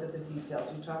have to look at the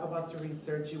details. You talk about the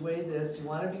research, you weigh this, you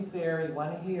want to be fair, you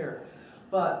want to hear.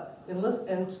 But in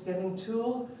getting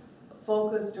too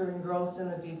focused or engrossed in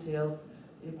the details,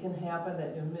 it can happen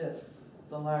that you miss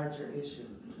the larger issue,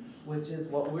 which is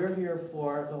what we're here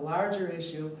for. The larger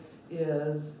issue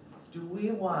is, do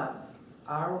we want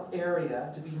our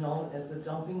area to be known as the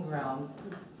dumping ground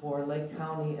for Lake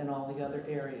County and all the other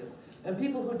areas? And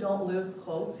people who don't live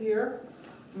close here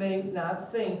may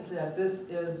not think that this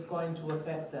is going to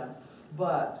affect them.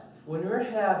 But when we're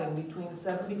having between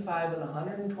 75 and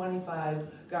 125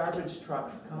 garbage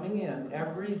trucks coming in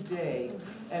every day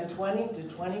and 20 to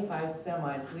 25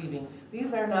 semis leaving,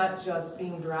 these are not just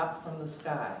being dropped from the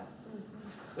sky.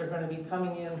 They're going to be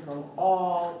coming in from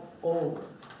all over.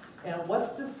 And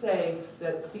what's to say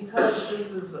that because this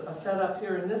is a setup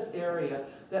here in this area,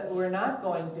 that we're not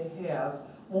going to have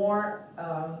more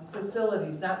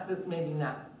facilities, maybe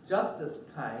not just this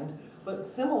kind, but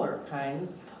similar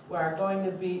kinds, are going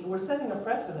to be, we're setting a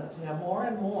precedent to have more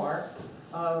and more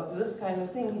this kind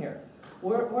of thing here.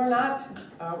 We're not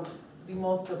the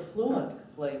most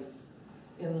affluent place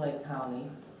in Lake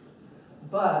County,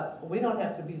 but we don't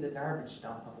have to be the garbage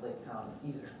dump of Lake County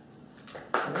either. Do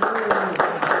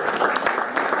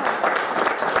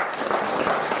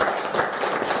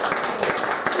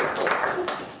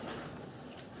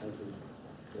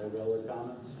you have other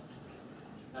comments?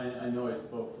 I know I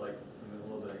spoke like a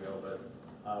little bit ago, but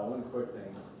one quick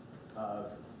thing.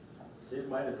 It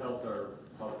might have helped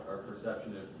our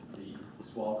perception if the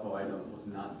SWACLO item was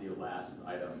not the last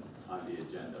item on the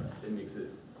agenda. It makes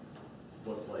it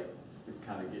look like it's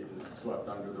kind of getting swept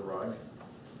under the rug,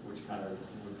 which kind of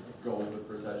would go with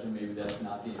perception. Maybe that's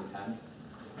not the intent,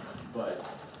 but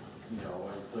you know,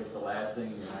 it's like the last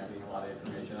thing, you're not getting a lot of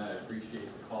information. I appreciate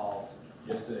the call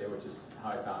yesterday, which is how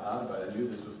I found out about it. I knew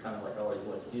this was kind of like always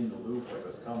like in the loop, like it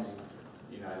was coming,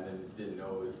 you know, and then didn't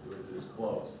know it was this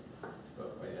close.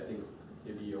 But I think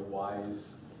it'd be a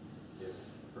wise, if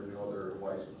for no other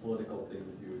wise political thing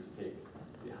to do, to take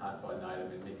the hot button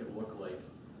item and make it look like,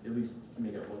 at least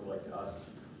make it look like to us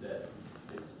that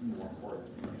it's more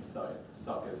important to be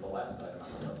stuck as the last item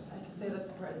on the list. I have to say that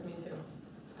surprised me too.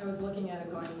 I was looking at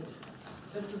it going,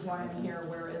 this is why I'm here,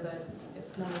 where is it?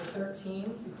 It's number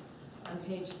 13 on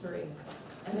page 3.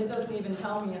 And it doesn't even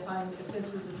tell me if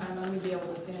this is the time I'm gonna be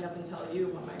able to stand up and tell you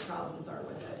what my problems are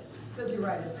with it. Because you're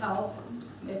right, it's health,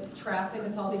 it's traffic,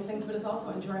 it's all these things, but it's also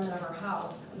enjoyment of our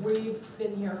house. We've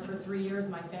been here for 3 years,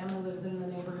 my family lives in the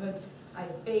neighborhood. I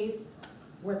face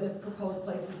where this proposed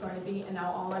place is going to be, and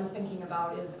now all I'm thinking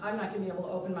about is I'm not gonna be able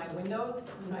to open my windows,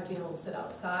 I'm not gonna be able to sit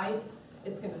outside,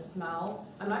 it's gonna smell.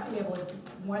 I'm not gonna be able to,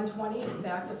 120 is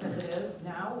backed up as it is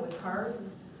now with cars.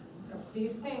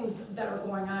 These things that are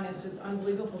going on is just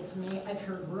unbelievable to me. I've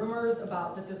heard rumors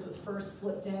about that this was first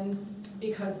slipped in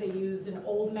because they used an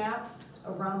old map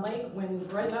of Round Lake when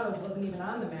Red Meadows wasn't even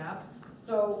on the map.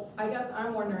 So I guess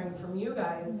I'm wondering from you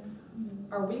guys,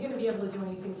 are we gonna be able to do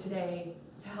anything today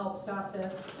to help stop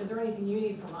this? Is there anything you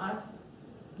need from us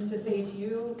to say to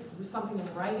you, something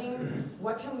in writing?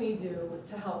 What can we do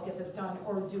to help get this done,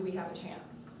 or do we have a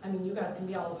chance? I mean, you guys can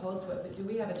be all opposed to it, but do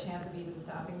we have a chance of even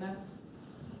stopping this?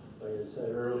 Like I said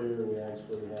earlier, we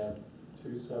actually have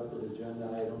 2 separate agenda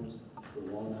items. The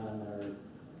one on our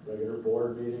regular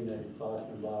board meeting that you're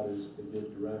talking about is to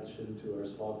give direction to our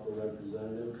SWACLO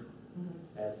representative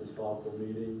at the SWACLO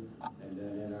meeting, and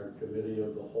then in our committee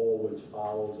of the whole, which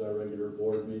follows our regular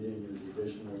board meeting, is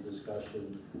additional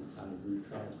discussion on the Groot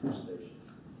transfer station.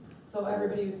 So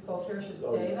everybody who spoke here should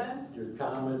stay then? Your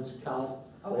comments count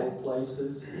both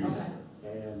places. Okay.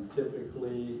 And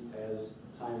typically, as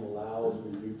time allows,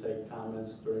 we do take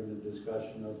comments during the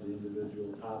discussion of the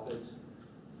individual topics.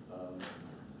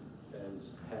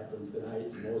 As happened tonight,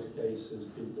 in most cases,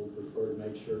 people prefer to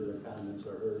make sure their comments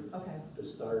are heard Okay, to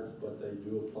start, but they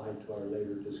do apply to our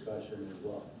later discussion as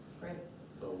well. great.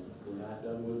 So we're not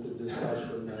done with the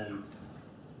discussion on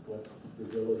what the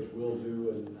village will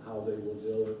do and how they will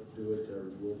do it. There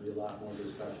will be a lot more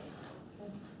discussion.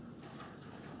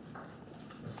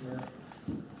 Mr. Mayor?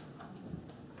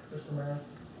 Mr. Mayor?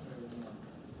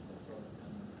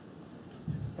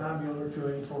 Tom Bueller,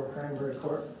 284 Cranberry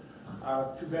Court.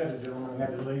 Too bad the gentleman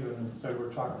had to leave and said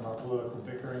we're talking about political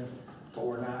bickering, but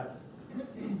we're not.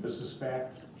 This is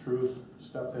fact, truth,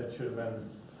 stuff that should have been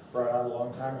brought out a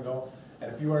long time ago.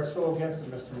 And if you are so against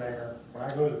it, Mr. Mayor, when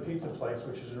I go to the pizza place,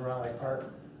 which is in Round Lake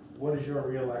Park, what is your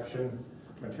re-election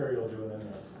material doing in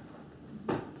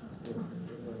there?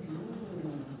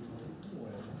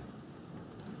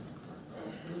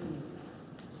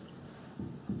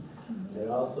 They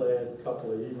also had a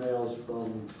couple of emails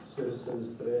from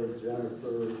citizens today,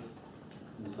 Jennifer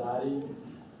Masadi.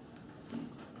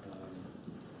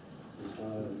 Just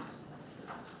want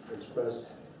to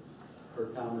express her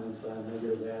comments on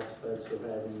negative aspects of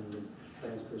having the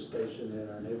transfer station in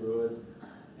our neighborhood.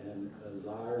 And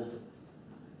Zard,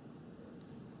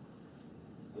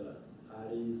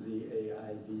 Zaidi,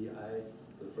 Z-A-I-D-I,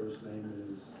 the first name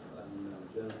is,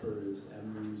 Jennifer is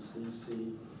M-U-C-C-I-A-N-T-I.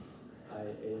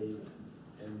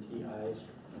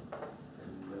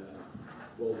 And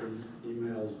both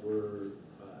emails were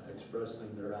expressing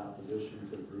their opposition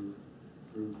to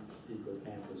Groot Eco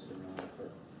Campus in Round Lake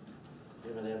Park. Do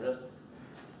you have an address?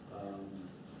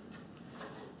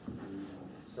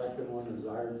 The second one is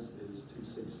ours, is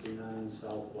 269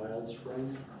 South Wild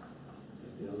Spring.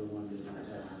 The other one did not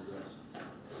have an address.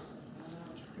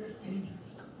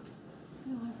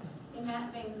 In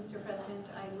that vein, Mr. President,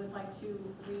 I would like to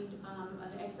read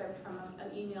an excerpt from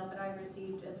an email that I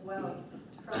received as well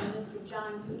from Mr.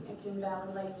 John Gutnick in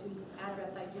Valley Lakes, whose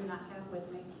address I do not have with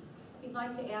me. He'd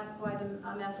like to ask why the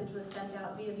message was sent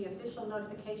out via the official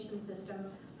notification system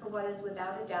for what is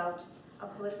without a doubt a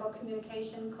political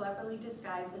communication cleverly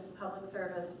disguised as public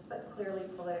service, but clearly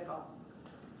political.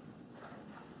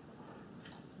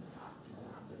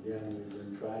 Again, we've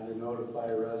been trying to notify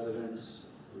residents.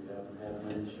 We haven't had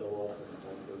many show up, and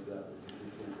hopefully that will be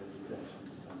taken into attention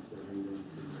to come to the meeting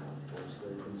to voice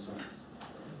their concerns.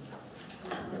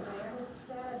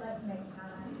 I'd like to make a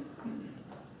comment.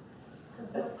 Because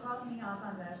what caught me off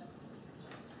on this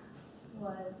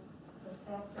was the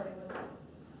fact that it was,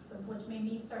 which made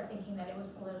me start thinking that it was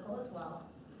political as well.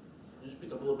 Can you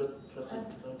speak up a little bit, I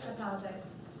trustee? apologize.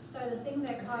 So the thing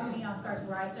that caught me off guard,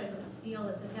 where I started to feel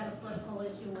that this had a political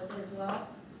issue with it as well,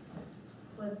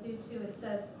 was due to, it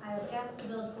says, I have asked the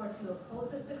village board to oppose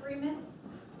this agreement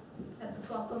at the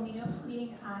SWACLO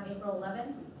meeting on April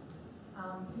 11th.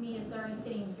 To me, it's already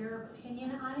stating your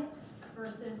opinion on it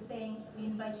versus saying, we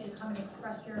invite you to come and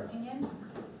express your opinion,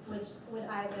 which would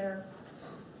either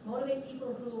motivate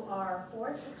people who are for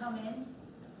it to come in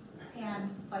and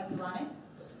fight you on it,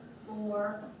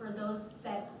 or for those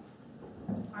that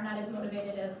are not as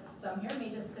motivated as some here may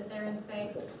just sit there and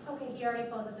say, okay, he already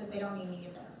opposes it, they don't need me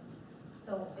in there.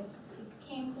 So it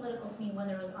became political to me when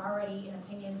there was already an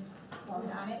opinion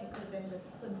formed on it. It could have been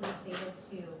just simply stated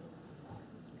to,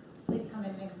 please come in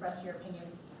and express your opinion.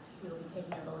 We will be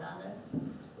taking a vote on this.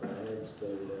 But I had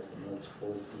stated at the March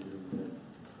 4th meeting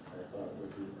that I thought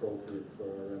would be appropriate for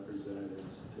our representatives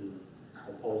to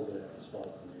oppose it at the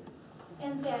SWACLO meeting.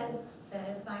 And that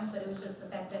is fine, but it was just the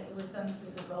fact that it was done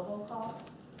through the robocall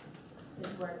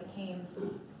is where it became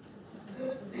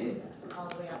all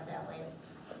the way up that way.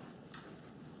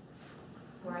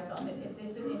 Where I felt it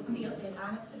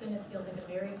honest to goodness feels like a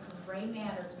very gray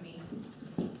matter to me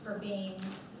for being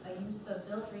a use of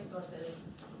village resources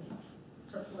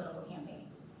for political campaigning.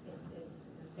 It's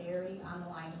very on the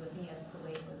line with me as to the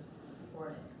way it was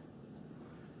worded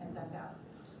and sent out.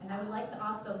 And I would like to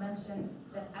also mention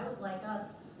that I would like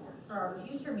us, for our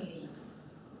future meetings,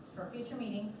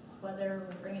 whether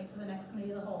we bring it to the next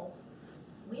committee of the whole,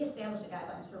 we establish the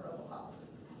guidelines for robocalls.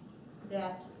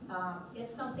 That if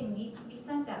something needs to be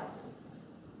sent out,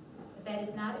 that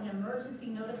is not an emergency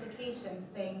notification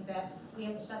saying that we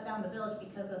have to shut down the village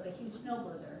because of a huge snow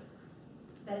blizzard.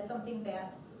 That is something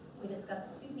that we discuss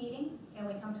at the meeting and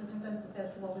we come to a consensus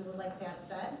as to what we would like to have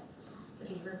said, to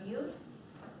be reviewed.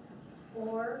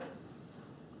 Or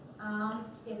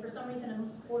if for some reason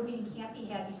a board meeting can't be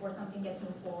had before something gets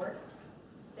moved forward,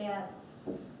 that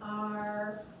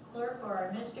our clerk or our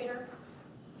administrator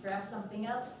drafts something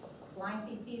up, blind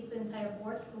CCs the entire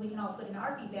board, so we can all put in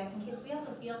our feedback in case we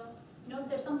also feel, you know, if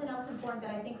there's something else important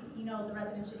that I think, you know, the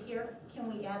residents should hear,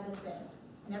 can we add this in?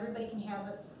 And everybody can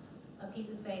have a piece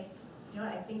to say, you know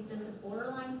what, I think this is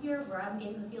borderline here, where I'm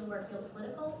getting the feel where it feels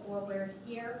political, or where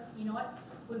here, you know what,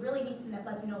 we really need to let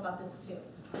them know about this too.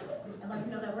 And let them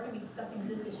know that we're gonna be discussing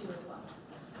this issue as well.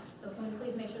 So can we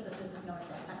please make sure that this is known at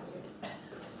that time too?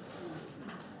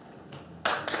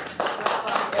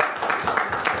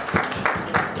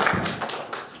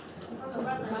 For the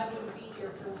record, I wouldn't be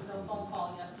here if there was no phone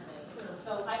call yesterday.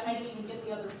 So I didn't even get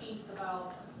the other piece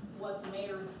about what the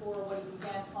mayor is for, what he's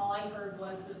against. All I heard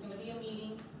was there's gonna be a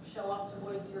meeting, show up to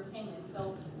voice your opinion.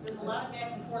 So there's a lot of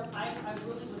back and forth. I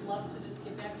really would love to just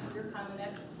get back to your comment.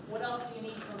 That's, what else do you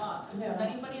need from us? If there's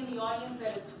anybody in the audience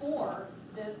that is for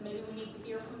this, maybe we need to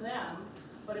hear from them.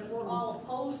 But if we're all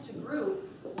opposed to Groot,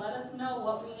 let us know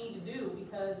what we need to do,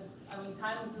 because, I mean,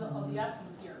 time is of the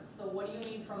essence here. So what do you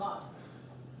need from us?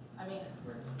 I mean,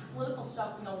 political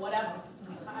stuff, you know, whatever.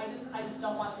 I just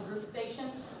don't want the Groot station.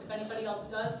 If anybody else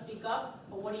does, speak up.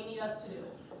 But what do you need us to do?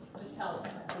 Just tell us.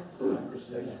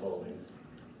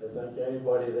 I think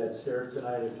anybody that's here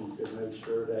tonight, if you could make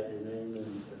sure that your name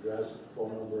and address,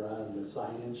 phone number on the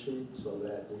sign-in sheet so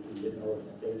that we can get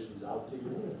notifications out to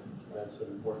you. That's an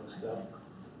important step.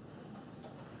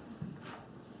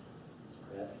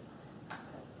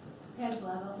 Patty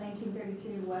Level,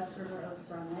 1932 West River Oaks,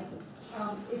 Run Lake.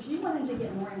 If you wanted to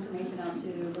get more information out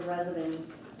to the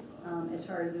residents as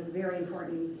far as this very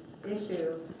important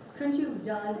issue, couldn't you have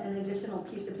done an additional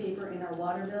piece of paper in our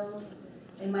water bills?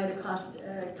 It might have cost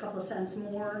a couple of cents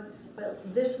more, but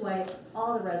this way,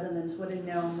 all the residents would have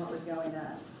known what was going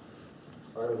on.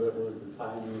 Part of it was the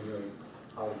timing of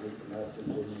how to get the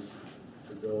messaging,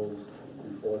 the bills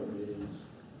before the meetings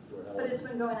were held. But it's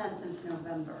been going on since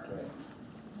November. Right.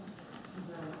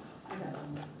 Okay.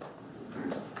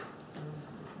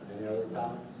 Any other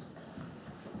comments?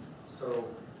 So,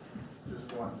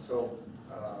 just one,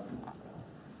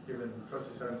 given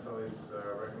trustee Sarncelli's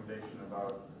recommendation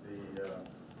about the,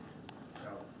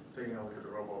 taking a look at the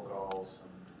robocalls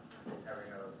and having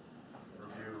a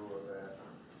review of that,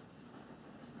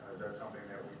 is that something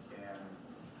that we can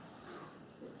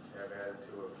have added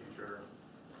to a future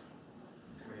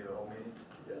committee of the whole meeting?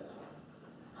 Yes.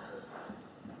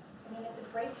 I mean, it's a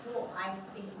great tool. I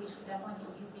think we should definitely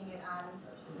be using it on,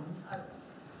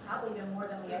 probably even more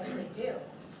than we actually do.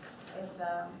 It's,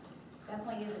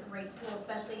 definitely is a great tool,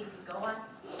 especially if you go on,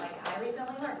 like I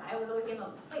recently learned, I was always getting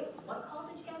those, wait, what call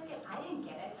did you guys get? I didn't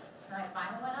get it. And I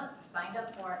finally went up, signed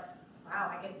up for it.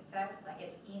 Wow, I get the text, I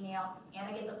get the email, and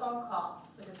I get the phone call,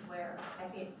 which is where I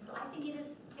see it. So I think it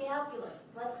is fabulous.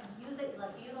 Let's use it,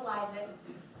 let's utilize it,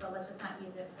 but let's just not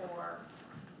use it for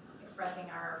expressing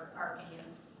our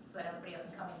opinions so that everybody else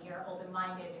can come in here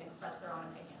open-minded and express their own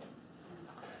opinions.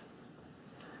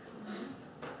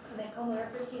 Nicole Moore,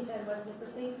 1310 West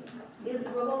Nipperson. Is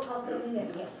the robocall something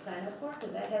that we have to sign up for?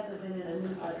 Because that hasn't been in a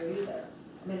newsletter either.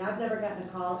 I mean, I've never gotten a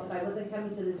call. If I wasn't coming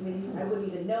to these meetings, I wouldn't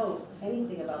even know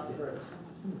anything about the group.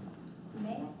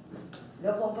 Ma'am?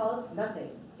 No phone calls,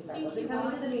 nothing. If I wasn't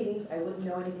coming to the meetings, I wouldn't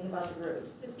know anything about the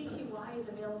group. The CTY is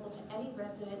available to any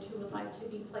resident who would like to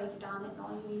be placed on it.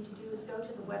 All you need to do is go to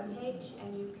the webpage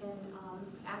and you can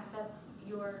access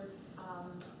your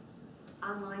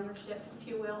onlinership, if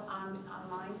you will,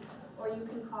 online, or you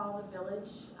can call the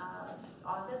village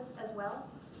office as well.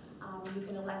 You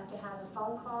can elect to have a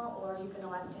phone call, or you can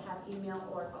elect to have email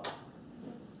or both.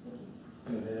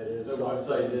 And that is The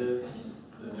website is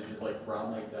it just like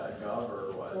brownlake.gov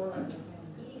or what?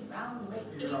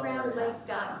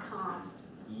 eroundlake.com.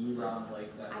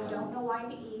 eroundlake.com. I don't know why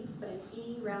the E, but it's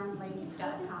eroundlake.com.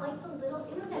 Because it's like the little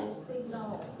internet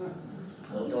signal.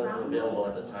 The only one available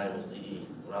at the time was the E,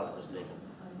 when I was mistaken.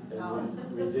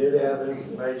 And we did have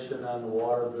information on the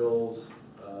water bills,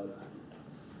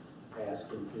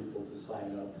 asking people to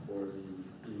sign up for the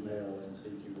email and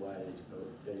CTY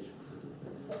notification.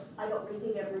 I don't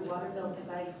receive every water bill because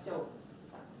I don't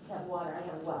have water, I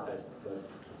have a well.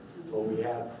 But we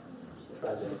have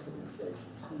tried that communications.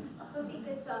 So it'd be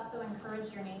good to also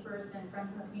encourage your neighbors and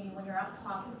friends in the community when you're out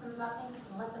talking to them about things,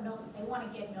 and let them know if they want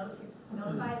to get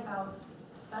notified about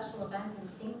special events and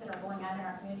things that are going on in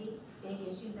our community, big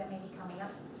issues that may be coming up.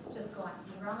 Just go on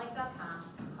eroundlake.com,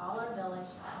 call our village,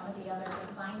 one or the other,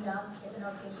 get signed up, get the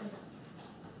notifications.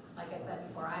 Like I said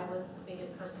before, I was the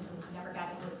biggest person who never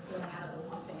got into this feeling out of the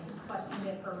loop and just questioned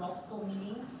it for multiple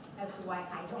meetings as to why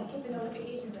I don't get the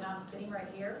notifications, and I'm sitting right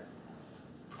here.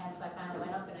 And so I finally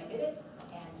went up and I did it,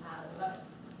 and I love it.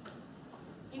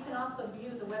 You can also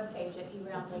view the webpage at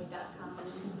eroundlake.com, and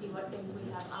you can see what things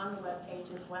we have on the webpage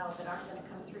as well that aren't going to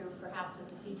come through perhaps as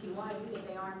a CTY because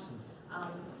they aren't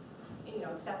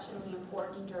exceptionally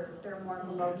important, or they're more of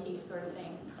a low-key sort of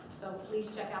thing. So please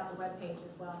check out the webpage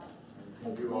as well. You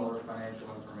can view all our financial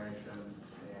information,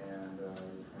 and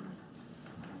you can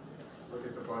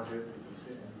budget, you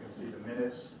can see the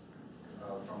minutes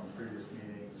from previous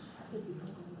meetings.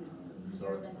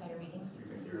 Hear the entire meetings. You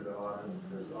can hear the audit,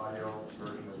 there's audio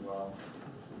version as well.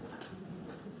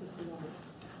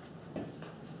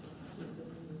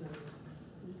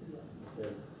 Okay,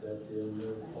 is that the end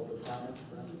of public comments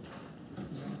then?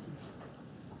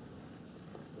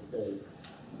 Okay,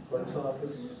 clerk's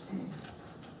office?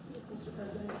 Yes, Mr.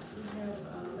 President, we have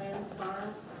Lance Farm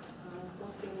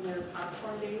hosting their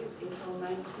popcorn days, April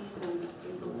 19th and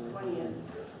April 20th,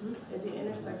 at the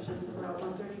intersections of Route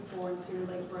 134 and Cedar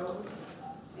Lake Road,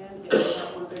 and at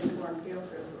Route 134 and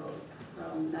Fairfield Road,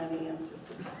 from 9 a.m. to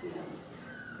 6 p.m.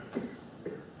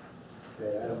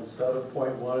 Okay, item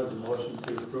 7.1 is a motion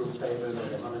to approve payment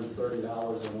of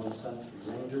 $130.01 to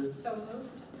Ranger. So moved.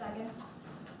 Second.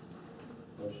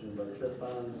 Motion by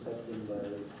Trippon, second by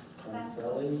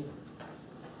Monticelli.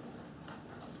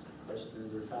 Questions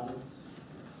or comments?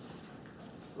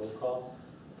 Roll call.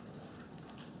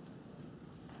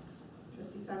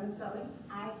 Trustee Simoncelli?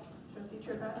 Aye. Trustee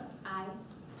Trevetta? Aye.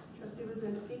 Trustee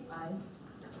Wazinski? Aye.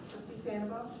 Trustee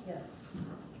Sandoval? Yes.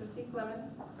 Trustee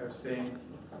Clements? Abstain.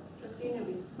 Trustee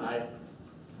Newby? Aye.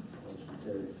 Motion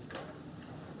carries.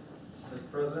 Mr.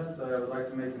 President, I would like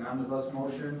to make an omnibus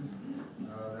motion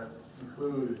that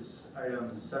includes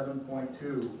item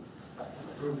 7.2,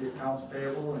 approve the accounts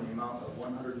payable in the amount of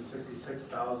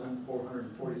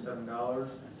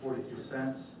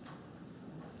 $166,447.42.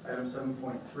 Item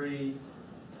 7.3,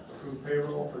 approve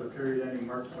payroll for the period ending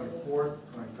March 24th,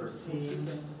 2013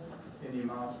 in the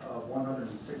amount of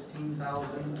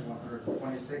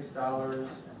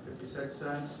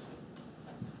 $116,126.56.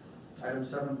 Item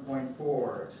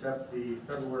 7.4, accept the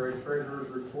February Treasurer's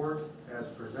Report as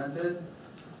presented.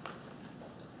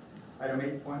 Item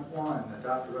 8.1,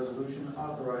 adopt a resolution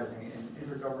authorizing an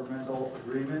intergovernmental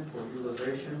agreement for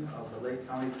utilization of the Lake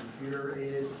County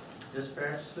computer-aided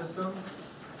dispatch system.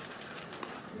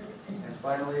 And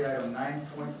finally, item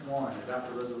 9.1,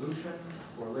 adopt a resolution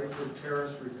for Lakewood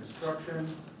Terrace reconstruction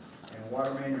and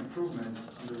water main improvements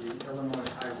under the Illinois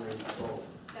Highway Code.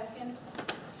 Second.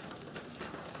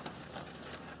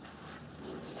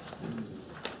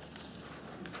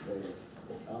 Okay,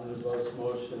 omnibus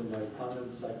motion by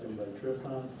Clemens, second by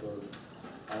Trippon for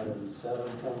items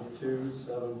 7.2,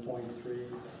 7.3,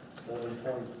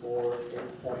 7.4,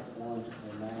 8.1,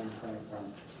 and 9.1.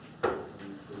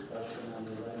 Any discussion on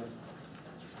the item?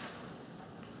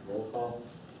 Roll call.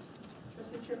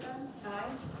 Trustee Trevetta?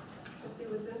 Aye. Trustee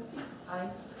Wazinski? Aye.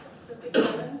 Trustee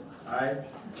Clements? Aye.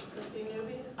 Trustee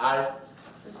Newby? Aye.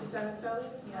 Trustee Simoncelli?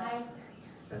 Aye.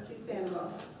 Trustee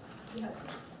Sandoval? Yes.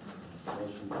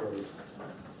 Motion carries.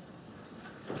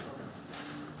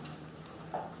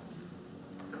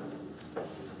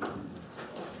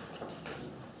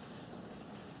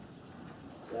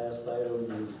 Last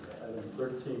item is item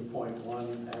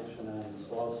 13.1, action on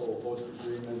SWACLO host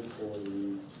agreement for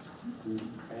the Groot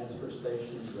transfer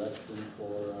station, direction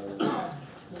for our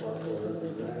SWACLO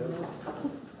representatives.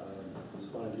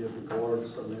 Just want to give the board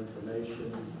some information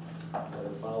that I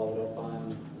followed up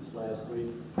on this last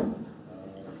week. We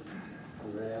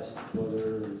were asked whether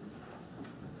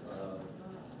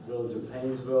Village of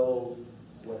Painesville,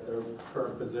 what their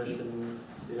current position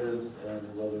is, and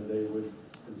whether they would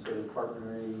consider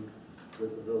partnering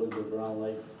with the Village of Brown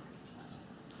Lake.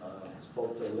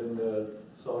 Spoke to Linda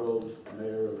Soto,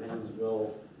 Mayor of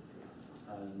Haynesville,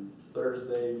 on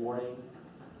Thursday morning.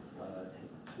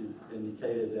 She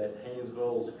indicated that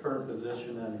Haynesville's current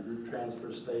position on the Groot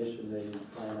transfer station, they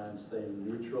plan on staying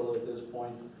neutral at this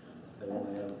point. They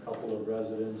only have a couple of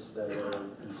residents that are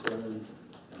concerned,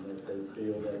 and that they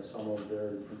feel that some of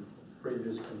their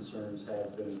previous concerns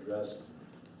have been addressed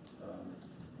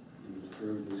either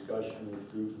through discussion with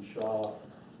Groot and Shaw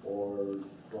or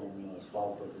from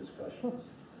SWACLO discussions.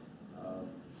 Our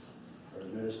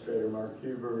administrator, Mark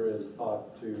Huber, has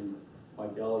talked to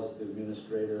Mike Ellis, the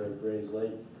administrator at Grays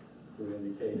Lake, who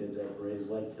indicated that Grays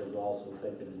Lake has also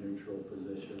taken a neutral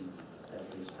position at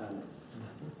this time.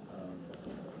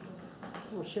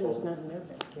 Well, sure, it's not in their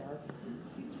backyard.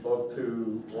 Spoke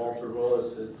to Walter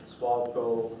Willis at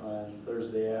SWACLO on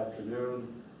Thursday afternoon.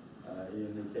 He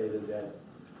indicated that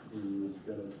he was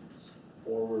going to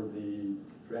forward the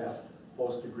draft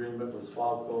host agreement with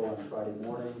SWACLO on Friday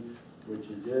morning, which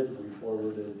he did. We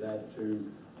forwarded that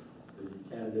to the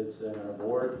candidates and our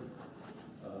board.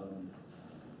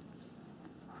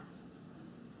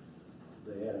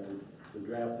 They have the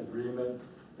draft agreement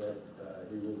that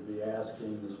he will be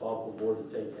asking the SWACLO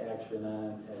board to take action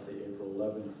on at the April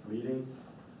 11th meeting.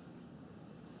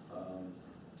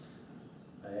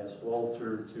 I asked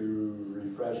Walter to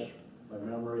refresh my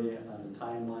memory on the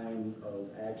timeline of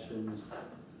actions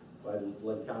by the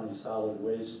Lake County Solid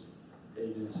Waste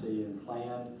Agency and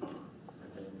Plan,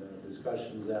 and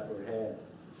discussions that were had.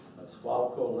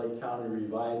 SWACLO Lake County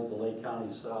revised the Lake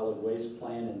County Solid Waste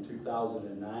Plan in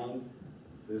 2009.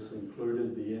 This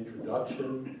included the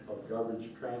introduction of garbage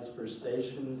transfer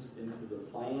stations into the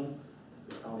plan,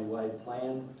 the countywide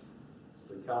plan.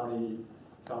 The county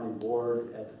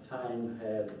board at the time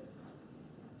had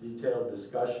detailed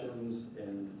discussions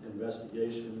and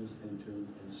investigations into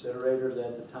incinerators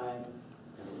at the time,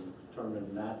 and it was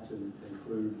determined not to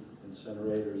include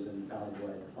incinerators in the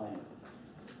countywide plan.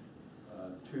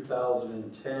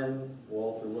 2010,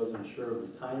 Walter wasn't sure of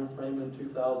the time frame in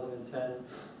 2010,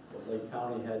 but Lake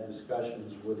County had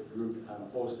discussions with Groot on a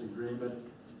host agreement.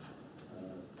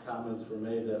 Comments were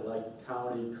made that Lake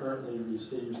County currently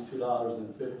receives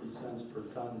 $2.50 per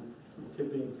ton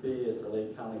tipping fee at the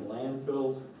Lake County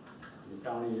landfills. The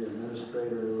county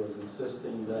administrator was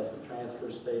insisting that the transfer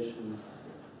stations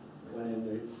went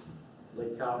into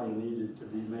Lake County needed to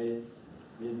make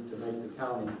the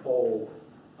county whole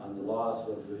on the loss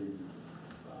of the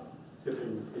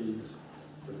tipping fees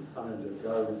for the tonnage of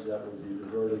garbage that would be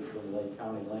diverted from Lake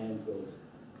County landfills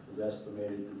is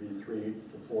estimated to be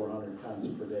 300 to 400 tons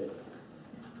per day.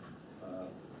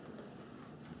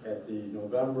 At the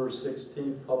November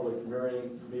 16th public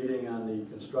meeting on the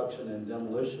construction and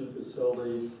demolition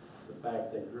facility, the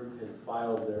fact that Groot had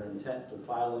filed their intent to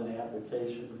file an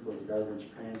application for the garbage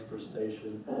transfer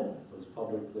station was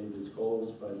publicly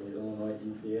disclosed by the Illinois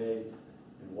EPA,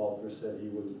 and Walter said he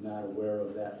was not aware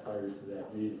of that prior to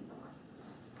that meeting.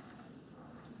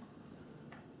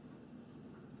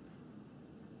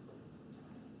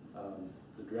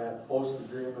 The draft host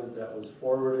agreement that was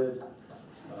forwarded,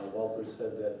 Walter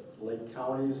said that Lake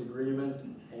County's agreement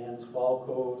and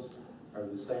SWACLO's are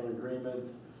the same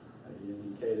agreement. He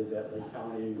indicated that Lake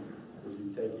County would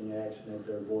be taking action at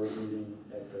their board meeting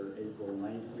at their April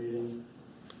 9th meeting,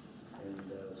 and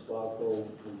SWACLO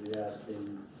would be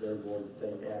asking their board to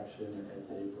take action at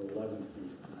the April 11th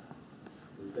meeting.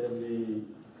 Within the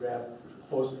draft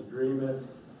host agreement,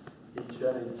 each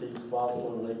entity, SWACLO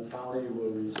and Lake County,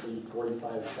 will receive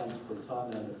 45 cents per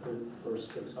ton on the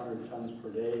first 600 tons per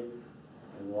day.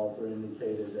 And Walter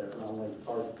indicated that Round Lake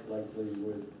Park likely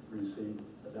would receive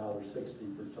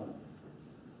 $1.60 per ton.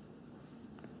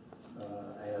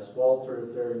 I asked Walter if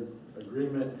their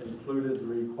agreement included the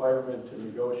requirement to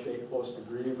negotiate host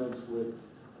agreements with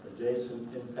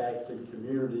adjacent impacted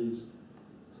communities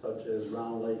such as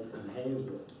Round Lake and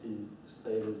Haynesville. He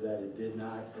stated that it did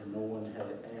not, and no one had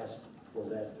asked for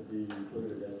that to be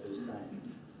included at this time.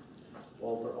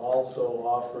 Walter also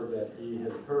offered that he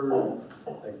had heard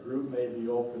that Groot may be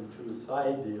open to a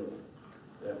side deal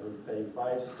that would pay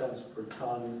 5 cents per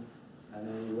ton on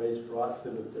any waste brought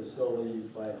to the facility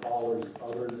by haulers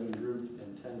other than Groot,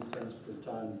 and 10 cents per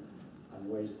ton on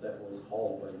waste that was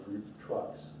hauled by Groot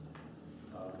trucks.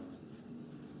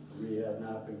 We have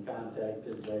not been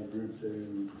contacted by Groot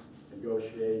to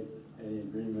negotiate any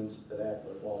agreements to that,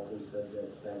 but Walter said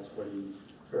that that's what he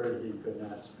heard. He could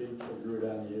not speak for Groot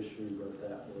on the issue, but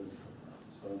that was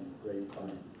some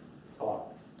grapevine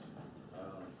talk.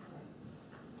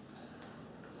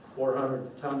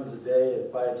 400 tons a day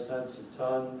at 5 cents a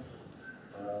ton,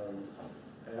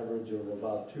 average of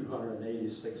about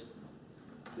 286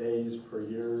 days per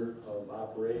year of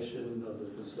operation of the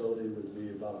facility would be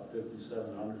about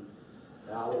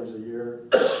 $5,700 a year.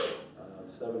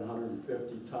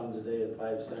 750 tons a day at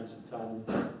 5 cents a ton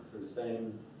for the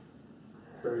same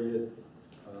period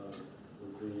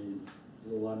would be a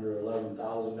little under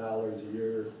 $11,000 a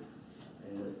year.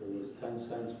 And if it was 10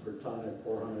 cents per ton at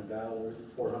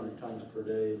 $400 tons per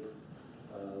day,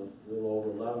 a little over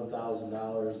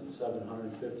 $11,000, and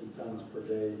 750 tons per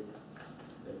day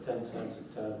at 10 cents a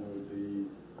ton would be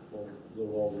a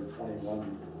little over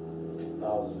 $21,000 a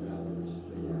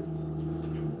year.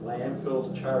 Landfills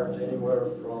charge anywhere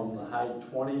from the high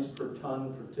 20s per ton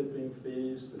for tipping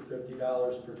fees to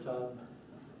 $50 per ton.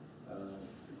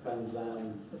 Depends on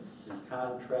the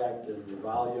contract and the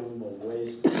volume of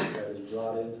waste that is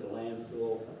brought into the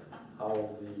landfill, how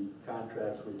the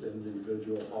contracts with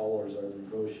individual haulers are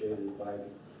negotiated by the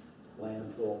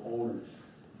landfill owners.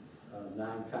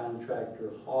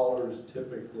 Non-contractor haulers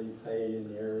typically pay in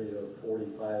the area of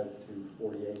 $45 to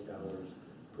 $48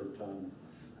 per ton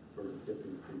for the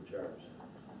tipping fee charge.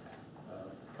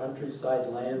 Countryside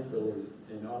landfill is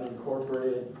in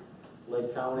unincorporated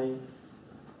Lake County.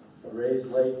 Grays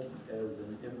Lake, as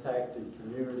an impacted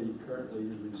community, currently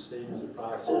receives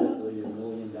approximately $1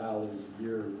 million a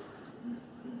year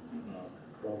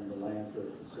from the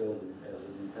landfill facility as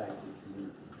an impacted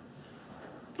community.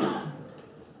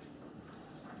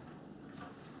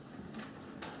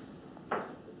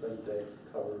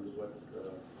 covers what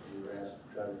we were asked to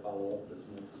try to follow up as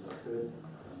much as I could.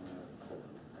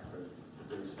 For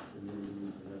the basic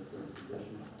community and their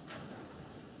position.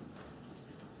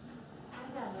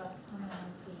 I have a comment on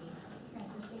the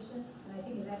transfer station, and I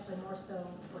think it's actually more so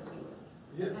for you.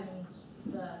 Yes. I need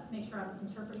make sure I'm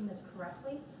interpreting this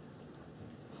correctly.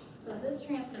 So this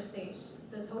transfer station,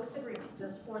 this host agreement,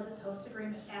 just for this host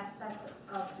agreement aspect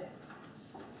of this.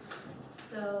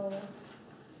 So,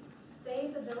 say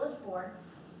the village board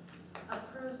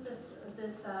approves this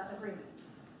agreement.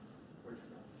 Which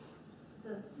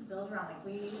The village around, like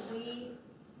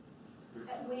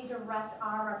we direct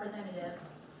our representatives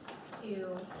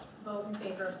to vote in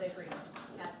favor of the agreement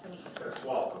at the meeting. That's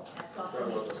SWACLO. At SWACLO Talking about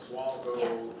meeting. the SWACLO,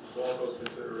 Yes. SWACLO's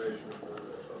consideration of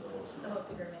the host. The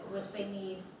host agreement, which they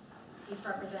need each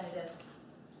representative's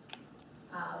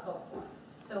vote for.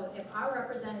 So if our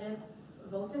representative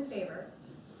votes in favor,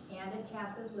 and it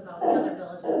passes with all the other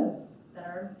villages that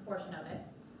are a portion of it,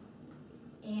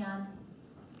 and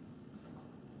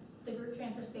the group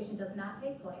transfer station does not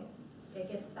take place, it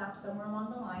gets stopped somewhere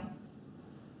along the line,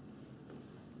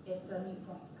 it's a moot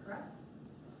point, correct?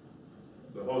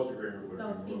 The host agreement would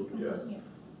Those be be moved, yes. complete.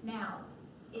 Now,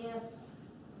 if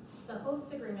the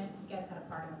host agreement, you guys gotta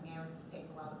pardon me, it takes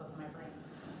a while to go through my brain.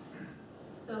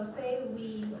 So say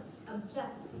we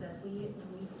object to this, we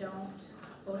don't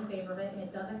vote in favor of it, and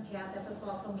it doesn't pass at the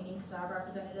SWACLO meeting, because our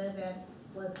representative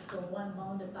was the one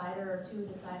lone decider or two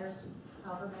deciders,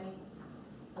 however many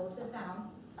votes it down.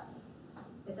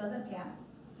 It doesn't pass.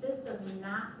 This does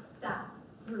not stop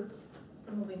Groot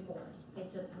from moving forward.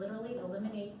 It just literally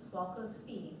eliminates SWACLO's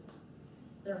fees,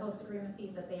 their host agreement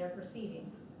fees that they are receiving,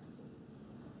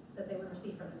 that they would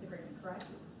receive from this agreement, correct?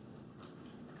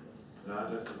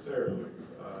 Not necessarily.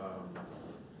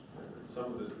 Some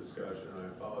of this discussion, I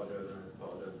apologize in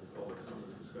public, some of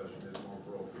this discussion is more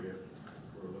appropriate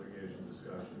for litigation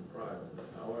discussion in private.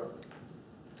 However,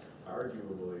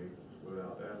 arguably,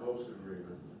 without that host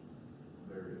agreement,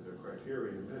 there is a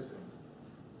criteria missing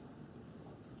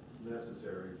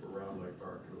necessary for Round Lake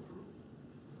Park to approve.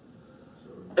 So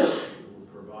it will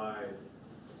provide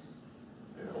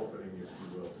an opening, if you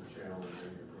will, to challenge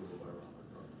any approval by Round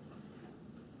Lake Park.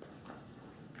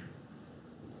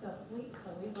 So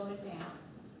we vote it down.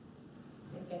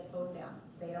 It gets voted down.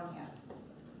 They don't have it.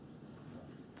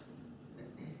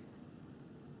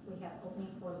 We have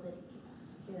opening for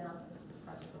see that else is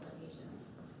project litigations.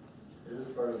 It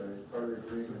is part of the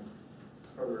agreement.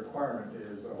 Part of the requirement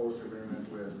is a host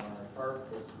agreement with Monterey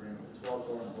Park, host agreement with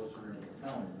SWACLO, and a host agreement with the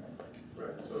county,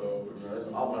 right? Right, so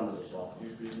All members of SWACLO.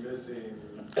 you'd be missing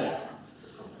the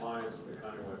compliance with the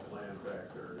countywide plan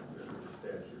factor that the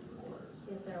statute requires.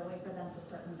 Is there a way for them to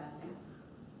circumvent that?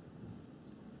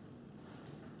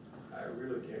 I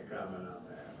really can't comment on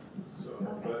that. So,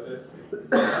 Okay. but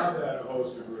without that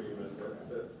host agreement,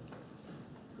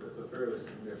 that's a fairly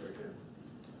significant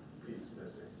piece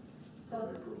missing So from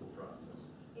the approval process.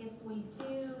 if we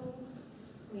do,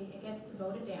 it gets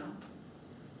voted down,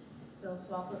 so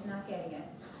SWACLO's not getting it.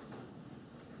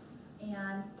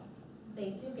 And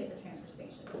they do get the transfer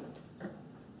station.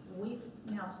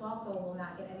 Now SWACLO will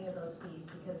not get any of those fees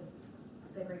because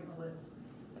the agreement was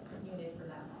muted for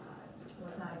them,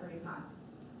 was not agreed upon.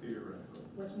 Theoretically.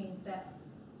 Which means that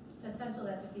potential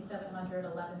that 5,700,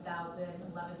 11,000,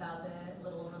 11,000, a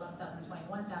little over 11,000,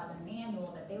 21,000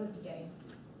 annual that they would be getting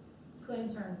could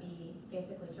in turn be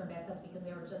basically turned back to us because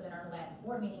they were just at our last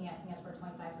board meeting asking us for a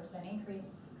 25% increase,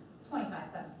 25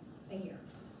 cents a year.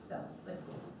 So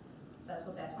that's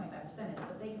what that 25% is.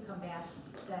 But they could come back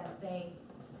then and say,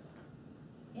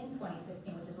 in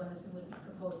 2016, which is when this would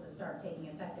propose to start taking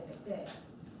effect if it did,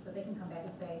 but they can come back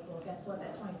and say, well, guess what,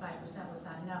 that 25% was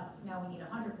not enough. Now we need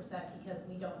 100% because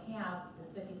we don't have this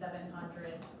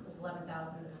 5,700, this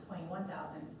 11,000, this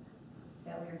 21,000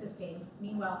 that we were anticipating.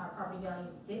 Meanwhile, our property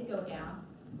values did go down.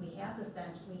 We have the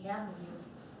stench, we have the use,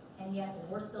 and yet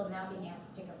we're still now being asked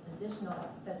to pick up the additional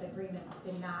that the agreements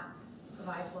did not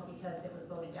provide for because it was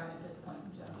voted down at this point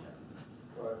in juncture.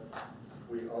 But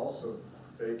we also,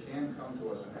 they can come to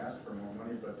us and ask for more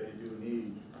money, but they do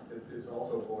need, it is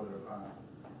also voted upon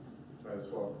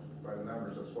by the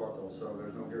members of SWACLO, so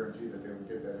there's no guarantee that they would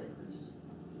get that increase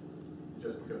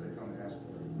just because they come and ask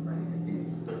for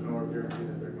it. There's no guarantee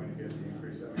that they're going to get the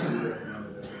increase. I mean, we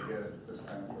recommended that they get it this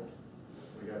time, but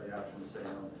we got the option to say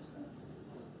no this time.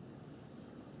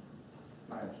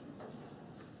 My understanding.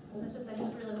 Well, it's just, I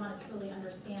just really want to truly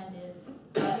understand is,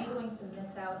 are we going to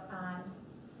miss out on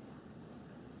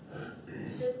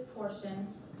this portion,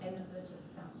 and it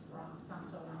just sounds wrong,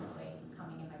 sounds so wrong the way it's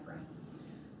coming in my brain.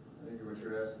 I think what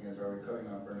you're asking is, are we cutting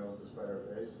off our nose to spite our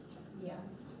face?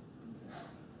 Yes.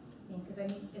 I mean, because I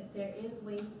mean, if there is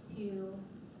ways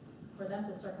for them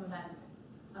to circumvent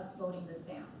us voting this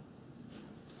down,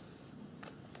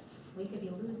 we could be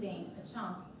losing a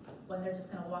chunk when they're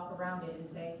just gonna walk around it and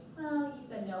say, well, you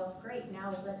said no, great,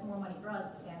 now that's more money for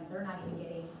us, and they're not even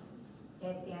getting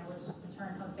it, and which in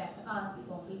turn comes back to us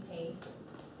when we pay,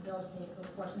 the village pays some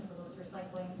portions of those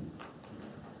recycling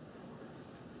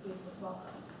fees as well.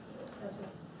 That's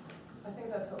just, I think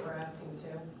that's what we're asking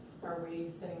too. Are we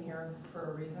sitting here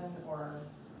for a reason, or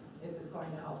is this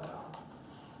going to help at all?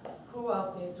 Who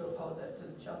else needs to oppose it?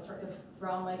 If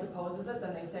Round Lake opposes it,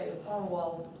 then they say, oh,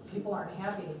 well, people aren't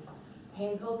happy.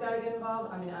 Painesville's gotta get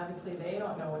involved. I mean, obviously, they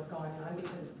don't know what's going on,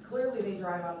 because clearly they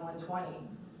drive on 120.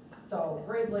 So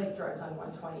Grays Lake drives on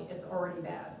 120, it's already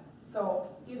bad. So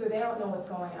either they don't know what's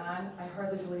going on, I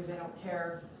hardly believe they don't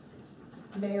care.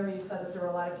 Mayor, you said that there were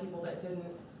a lot of people that didn't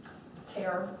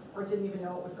care or didn't even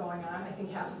know what was going on. I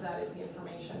think half of that is the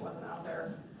information wasn't out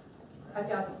there. I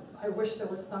guess I wish there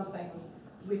was something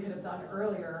we could have done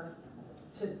earlier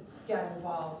to get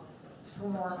involved, for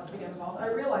more of us to get involved. I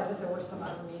realized that there were some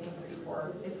other meetings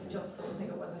before, it just didn't think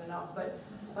it wasn't enough, but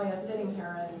by us sitting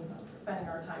here and spending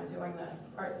our time doing this,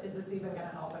 is this even gonna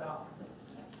help at all?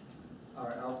 All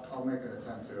right, I'll make an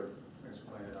attempt to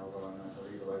explain it, although I'm not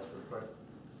a legal expert, but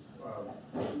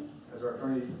as our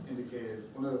attorney indicated,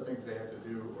 one of the things they have to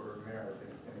do, or Mayor, I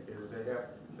think, indicated, they have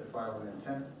to file an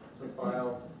intent to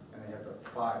file, and they have to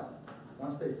file.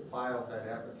 Once they file that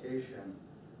application,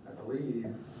 I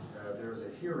believe there's a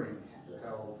hearing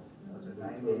held, what's it,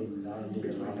 90 between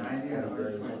 90 and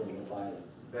 120.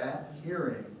 That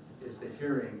hearing is the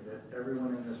hearing that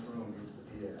everyone in this room needs to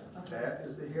be at. Okay. That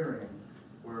is the hearing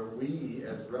where we,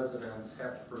 as residents,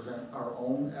 have to present our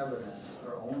own evidence,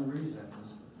 our own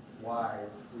reasons why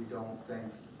we don't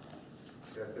think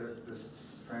that this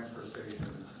transfer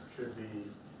station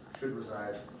should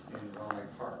reside in Round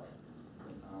Lake Park.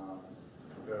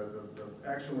 The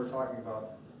action we're talking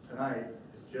about tonight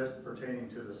is just pertaining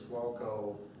to the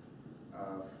SWACLO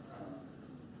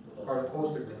part of the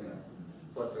host agreement.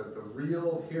 But the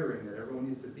real hearing that everyone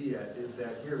needs to be at is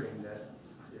that hearing that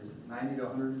is 90 to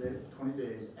 120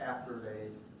 days after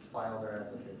they file their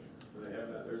application. They have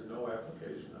that, there's no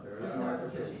application. There is no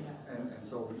application. And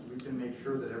so we can make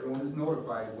sure that everyone is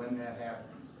notified when that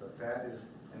happens. But that is,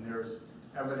 and there's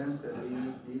evidence that we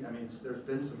need, I mean, there's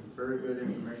been some very good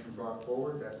information brought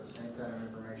forward. That's the same kind of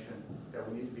information that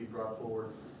we need to be brought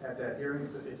forward at that hearing.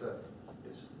 It's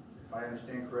if I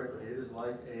understand correctly, it is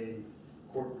like a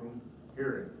courtroom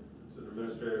hearing. It's an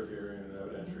administrative hearing, an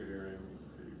evidentiary hearing.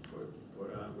 You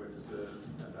put on witnesses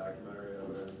and documentary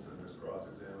evidence, and there's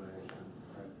cross-examination.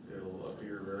 It'll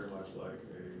appear very much like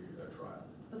a trial.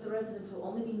 But the residents will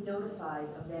only be notified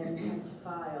of that intent to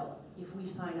file if we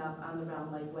sign up on the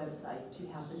Round Lake website to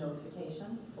have the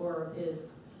notification? Or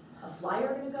is a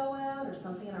flyer going to go out or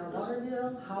something in our water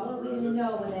bill? How are we going to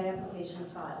know when that application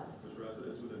is filed? Because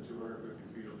residents within 250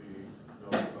 feet will be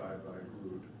notified by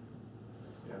Groot.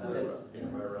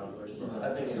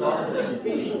 I think it's also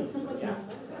Yeah.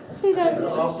 See that?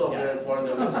 It's also very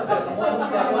important that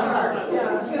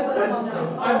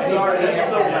I'm sorry.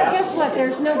 Guess what,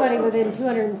 there's nobody within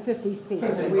 250 feet.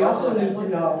 Okay, we also need to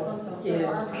know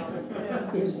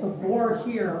is the board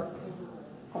here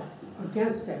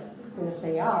against it? And if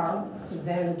they are,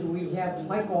 then do we have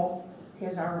Michael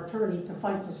as our attorney to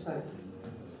fight this thing?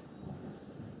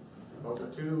 Those are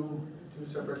two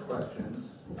separate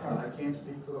questions. I can't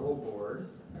speak for the whole board.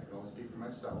 I can only speak for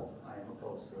myself. I am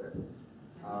opposed to it.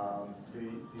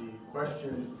 The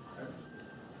question,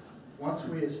 once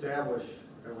we establish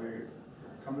that we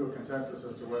come to a consensus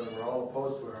as to whether we're all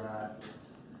opposed to it or not,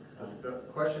 the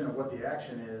question of what the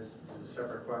action is a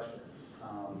separate question.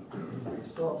 We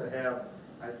still have to have,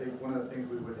 I think one of the things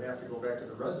we would have to go back to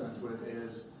the residents with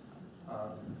is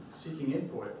seeking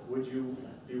input. Would you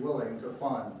be willing to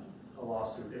fund a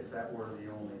lawsuit if that were the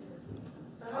only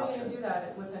option? How are you going to do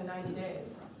that within 90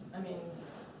 days? I mean,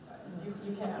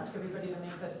 you can't ask everybody to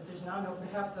make that decision now. No,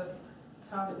 half the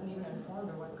town isn't even informed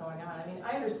of what's going on. I mean,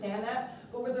 I understand that,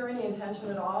 but was there any intention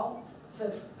at all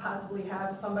to possibly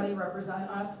have somebody represent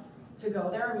us to go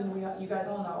there? I mean, you guys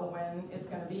all know when it's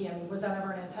going to be. I mean, was that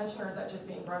ever an intention, or is that just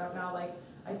being brought up now? Like,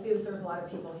 I see that there's a lot of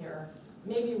people here.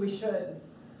 Maybe we should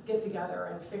get together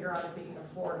and figure out if we can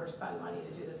afford or spend money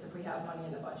to do this, if we have money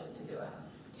in the budget to do it.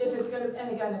 If it's going to,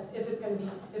 and again, if it's going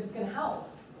to help.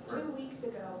 2 weeks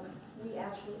ago, we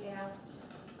actually asked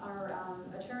our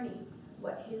attorney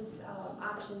what his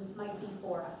options might be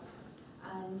for us.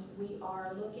 And we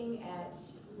are looking at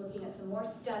some more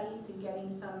studies and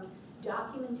getting some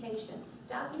documentation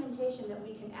that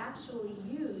we can actually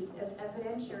use as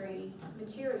evidentiary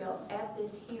material at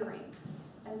this hearing.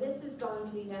 And this is going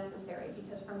to be necessary,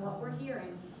 because from what we're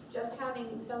hearing, just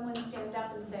having someone stand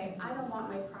up and say, I don't want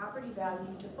my property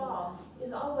values to fall,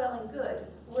 is all well and good.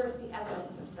 Where's the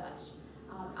evidence of such?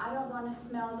 I don't want to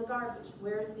smell the garbage.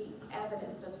 Where's the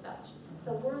evidence of such?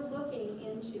 So we're looking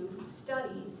into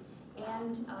studies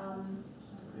and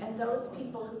those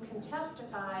people who can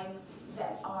testify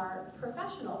that are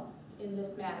professional in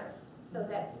this matter, so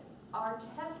that our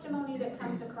testimony that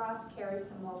comes across carries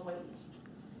some more weight.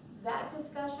 That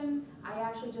discussion, I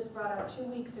actually just brought up 2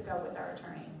 weeks ago with our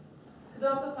attorney. Because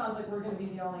it also sounds like we're going to be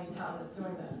the only town that's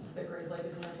doing this. Because Grays Lake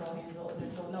is neutral, Haynesville is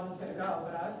neutral, no one's going to go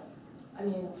but us. I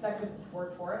mean, that could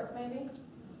work for us, maybe?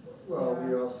 Well,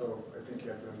 we also, I think,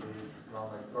 have to engage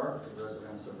Round Lake Park, the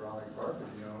residents of Round Lake Park,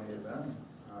 if you know any of them,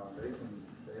 they can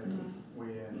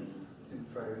weigh in and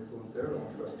try to influence their own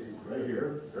trustees. Right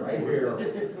here. Right here.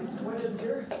 What is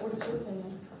your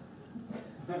opinion?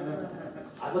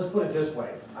 Let's put it this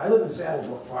way. I live in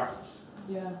Saddlebrook Farms.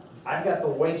 Yeah. I've got the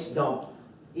waste dump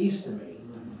east of me.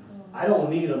 I don't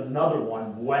need another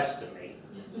one west of me.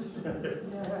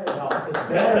 Now, it's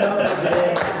bad enough as it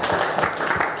is.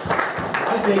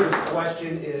 My biggest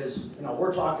question is,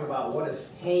 we're talking about what if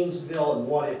Haynesville and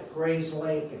what if Grays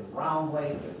Lake and Round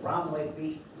Lake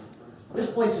Beach. This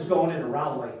place is going into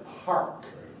Round Lake Park.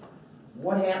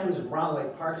 What happens if Round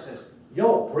Lake Park says,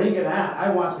 yo, bring it on, I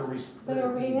want the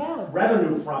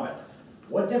revenue from it?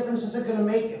 What difference is it going to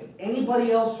make if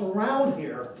anybody else around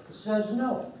here says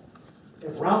no?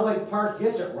 If Round Lake Park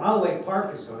gets it, Round Lake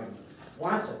Park is going to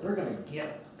want it. They're going to get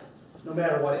it, no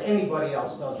matter what anybody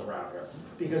else does around here,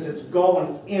 because it's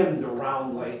going into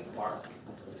Round Lake Park.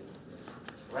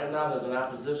 Right now, there's an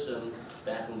opposition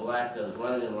back in black that is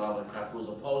running in Round Lake Park who's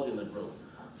opposing the group.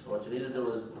 So what you need to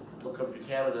do is look up your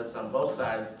candidates on both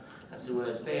sides and see where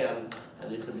they stand,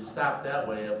 and you can be stopped that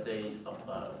way if they,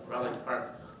 Round Lake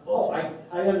Park. Oh, I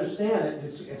understand it.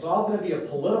 It's all going to be a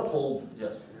political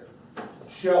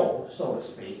show, so to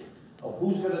speak, of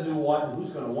who's going to do what and who's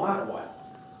going to want what.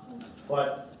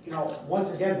 But,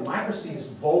 once again, democracy is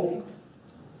voting.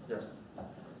 Yes.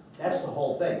 That's the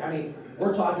whole thing. I mean,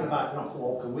 we're talking about,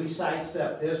 well, can we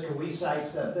sidestep this? Can we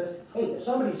sidestep this? Hey, if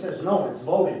somebody says no, it's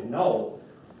voted no.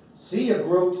 See ya,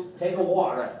 Groot. Take a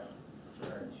walk.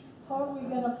 How are we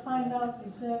gonna find out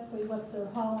exactly what they're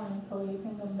hauling so you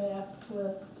can come back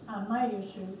with, on my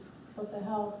issue, with the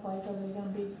health, like, are they gonna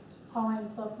be hauling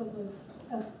stuff with this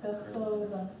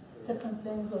asbestos and different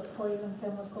things with poison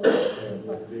chemicals, things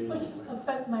like, which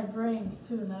affect my brain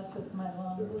too, not just my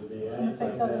lungs. There would be And affect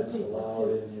anything other that's people allowed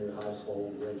too. in your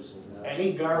household waste.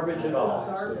 Any garbage at all.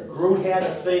 Groot had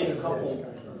a thing a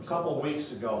couple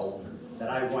weeks ago that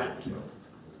I went to.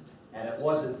 And it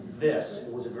wasn't this,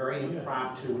 it was a very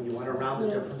impromptu when you went around the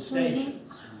different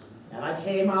stations. And I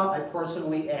came out, I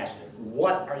personally asked,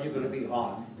 what are you going to be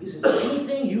hauling? He says,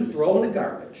 anything you throw in the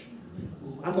garbage.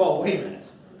 I'm going, wait a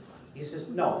minute. He says,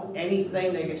 no,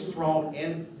 anything that gets thrown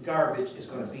in garbage is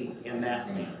going to be in that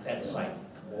site.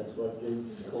 That's what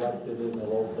gets collected in the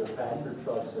local packer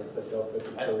trucks that pick up at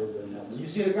the curb. When you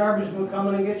see the garbage man come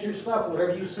in and get your stuff,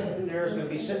 whatever you sit in there is going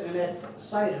to be sitting in that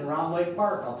site in Round Lake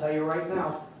Park, I'll tell you right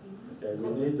now. Okay,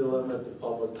 we need to limit the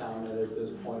public comment at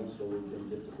this point so we can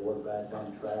get the board back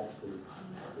on track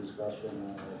for discussion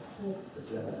on the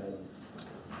agenda item.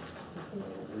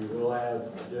 We will have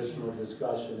additional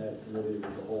discussion at committee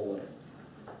of the whole.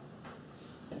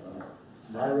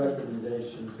 My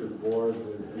recommendation to the board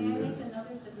would be. May I make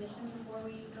another submission before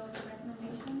we go to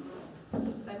recommendations?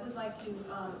 I would like to,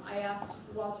 I asked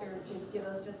Walter to give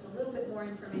us just a little bit more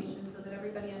information so that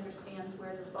everybody understands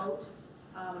where the vote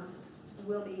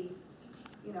will be,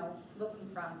 looking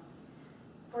from.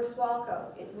 For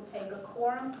SWACLO, it will take a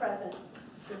quorum present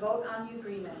to vote on the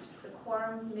agreement. The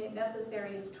quorum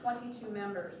necessary is 22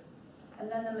 members. And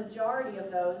then the majority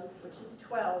of those, which is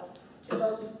 12, to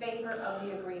vote in favor of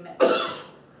the agreement.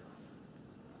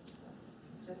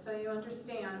 Just so you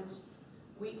understand,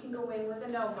 we can go in with a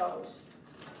no vote,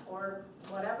 or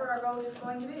whatever our vote is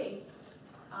going to be.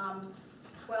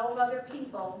 12 other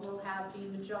people will have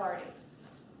the majority.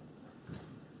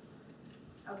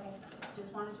 Okay,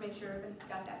 just wanted to make sure everybody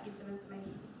got that piece of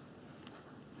information.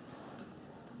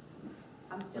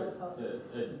 I'm still opposed.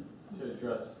 To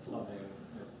address something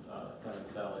Ms. Senator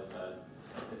Sally said,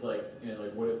 it's like,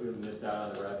 what if we missed out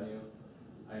on the revenue?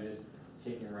 I'm just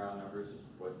taking around numbers, just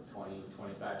what, 20,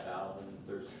 25,000,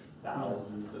 there's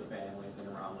thousands of families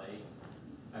in Round Lake.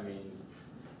 I mean,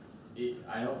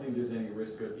 I don't think there's any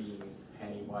risk of being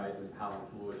penny wise and pound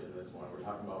foolish in this one. We're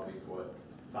talking about maybe what,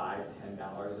 $5, $10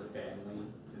 a family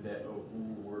that,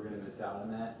 we're gonna miss out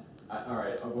on that. All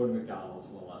right, I'll go to McDonald's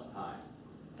one less time.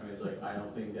 I mean, it's like, I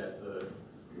don't think that's a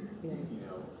You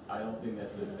know, I don't think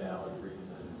that's a valid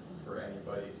reason for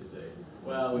anybody to say,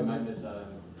 well, we might miss on,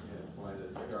 you know, one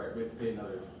that's like, all right, we have to pay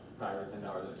another $5 or $10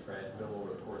 on the trash bill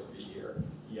over the course of a year.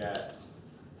 Yeah,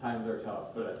 times are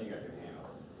tough, but I think I can handle it.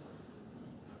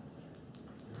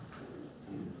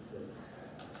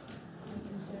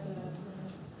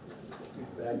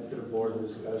 Back to the board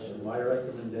discussion, my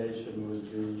recommendation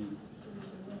would be,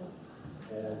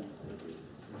 as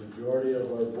the majority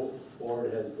of our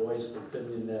board has voiced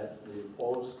opinion that we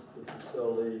oppose the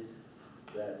facility,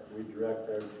 that we direct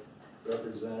our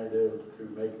representative to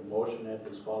make a motion at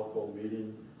the SWACLO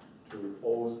meeting to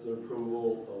oppose the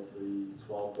approval of the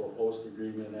SWACLO host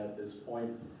agreement at this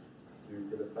point, due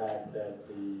to the fact that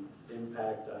the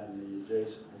impact on the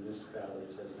adjacent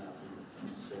municipalities has not been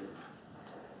considered.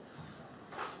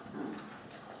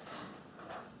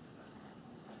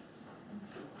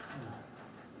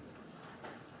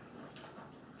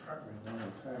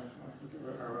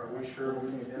 Are we sure we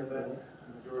can have that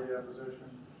majority opposition?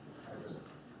 I just want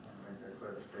to make that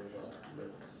clarification.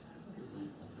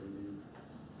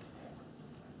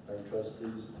 Our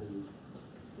trustees to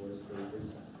voice their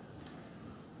business.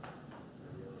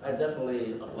 I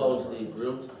definitely oppose the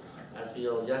Groot. I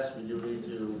feel, yes, we do need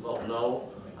to vote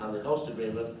no on the host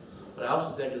agreement, but I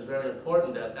also think it's very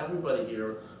important that everybody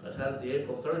here attends the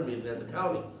April 3rd meeting at the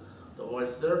county to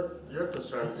voice their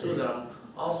concern to them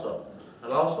also.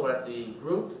 And also at the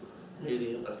Groot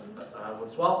meeting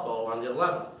with SWACLO on the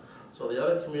 11th. So the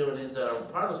other communities that are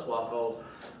part of SWACLO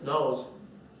knows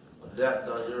that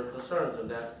your concerns and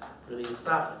that we need to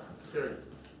stop it, period.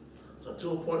 So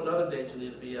two important other dates you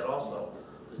need to be at also,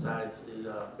 besides the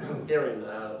hearing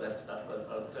that.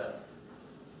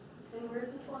 And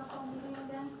where's the SWACLO meeting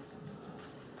again?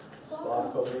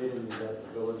 SWACLO meeting is at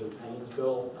the Village of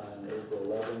Painesville on April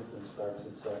 11th and starts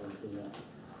at 7 p.m.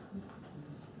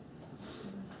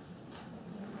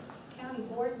 County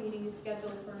board meeting is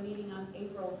scheduled for a meeting on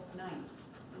April 9th.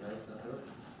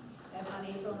 And on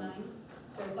April 9th.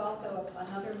 There's also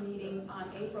another meeting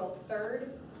on April 3rd.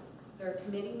 There are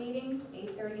committee meetings,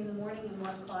 8:30 in the morning and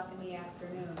 1 o'clock in the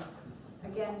afternoon.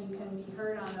 Again, you can be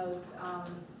heard on those,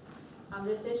 on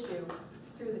this issue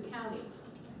through the county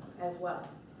as well.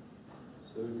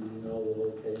 Sue, do you know the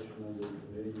location of the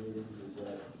committee meetings? Is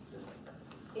that?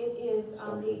 It is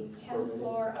on the 10th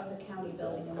floor of the county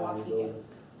building in Waukegan.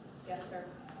 Yes, sir.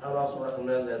 I would also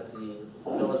recommend that the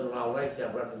village of Round Lake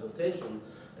have representation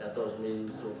at those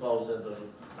meetings to oppose it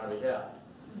on our behalf.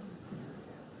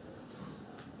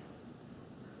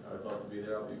 I would love to be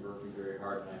there. I'll be working very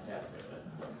hard and I can't say that.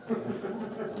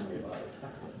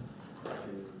 I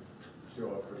can show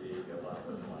up pretty a lot of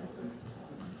points.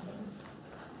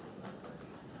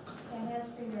 And as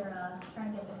for your,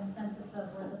 trying to get the consensus of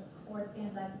where the board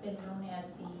stands, I've been known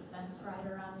as the fence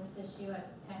rider on this issue.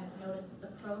 I've kind of noticed the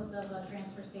pros of a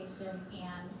transfer station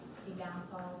and the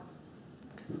downfalls.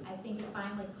 I think it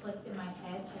finally clicked in my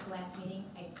head at the last meeting.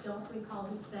 I don't recall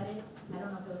who said it. I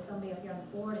don't know if it was somebody up here on the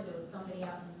board, if it was somebody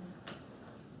out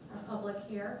in the public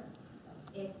here.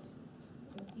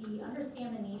 We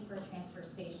understand the need for a transfer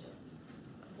station.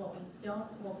 What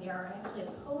we are actually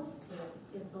opposed to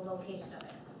is the location of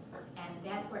it. And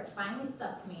that's where it finally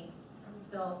stuck to me.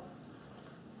 So,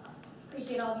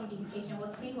 appreciate all of you being patient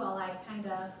with me while I kind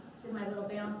of did my little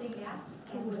balancing act.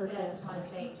 And with that, I just want to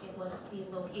say it was the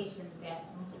location that,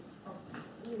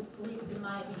 at least in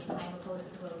my opinion, I'm opposed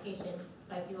to the location,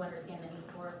 but I do understand the need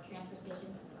for a transfer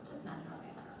station, just not in our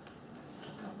backyard.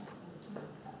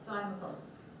 So I'm opposed.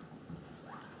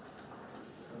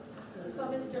 So,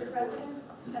 Mr. President,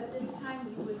 at this time,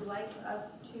 we would like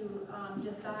us to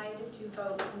decide to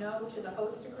vote no to the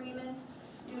host agreement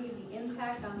due to the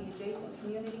impact on the adjacent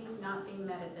communities not being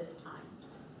met at this time.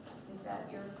 Is that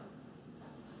your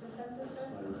consensus, sir?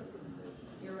 My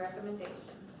recommendation. Your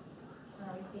recommendation.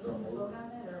 Are we taking a vote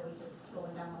on it, or are we just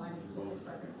going down the line as Mrs.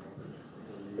 President?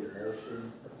 We need a motion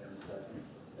and a second.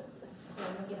 So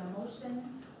I'm going to get a motion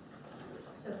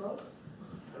to vote.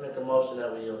 I make a motion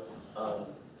that we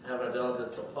have our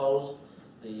delegates oppose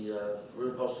the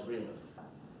Groot host agreement.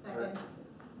 Second.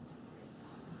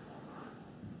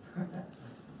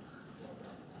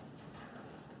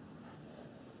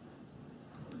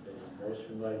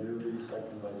 Motion by Newby,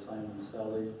 second by Simon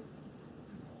Selly.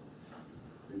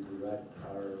 We direct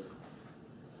our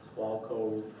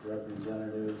SWACLO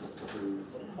representatives to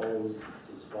oppose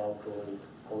the SWACLO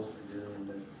host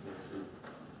agreement with the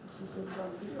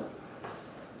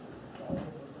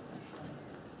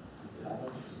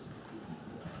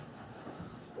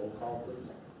roll call, please.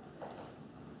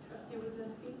 Trustee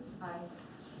Wazinski? Aye.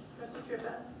 Trustee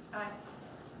Trippett? Aye.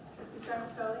 Trustee Simon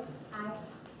Selly? Aye.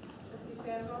 Trustee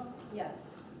Sandoval?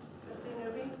 Yes. Trustee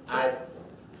Newby? Aye.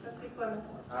 Trustee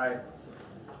Clements. Aye.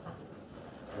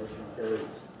 Motion carries.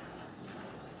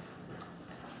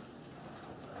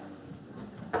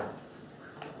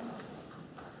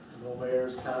 No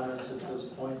mayor's comments at this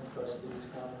point, trustees'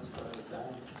 comments at this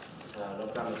time? No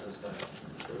comments this time.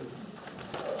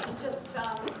 Just,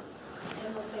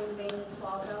 in the same vein as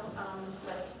SWACLO,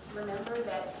 let's remember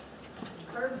that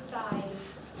curbside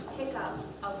pickup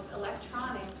of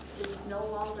electronics is no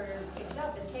longer picked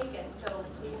up and taken. So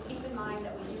please keep in mind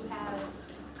that we do have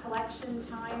collection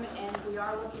time, and we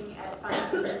are looking at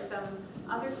finding some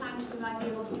other times we might be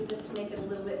able to do this to make it a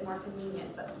little bit more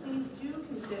convenient. But please do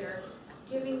consider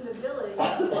giving the village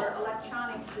for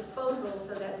electronic disposal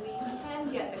so that we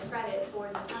can get the credit for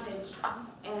the tonnage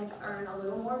and earn a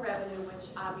little more revenue, which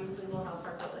obviously will help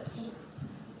our village.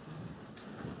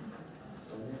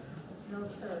 No,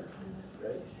 sir.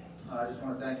 Right? I just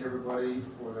want to thank everybody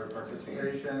for their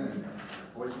participation and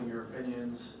voicing your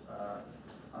opinions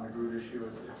on the Groot issue.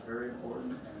 It's very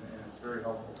important and it's very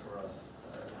helpful for us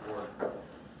as a board.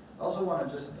 I also want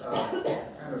to just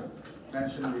kind of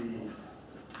mention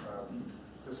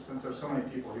just since there's so many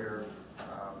people here,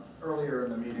 earlier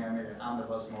in the meeting I made an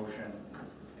omnibus motion,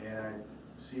 and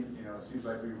it seems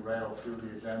like we rattled through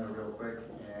the agenda real quick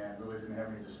and really didn't have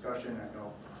any discussion. I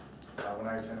know when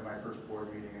I attended my first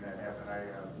board meeting and that happened, I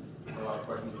had a lot of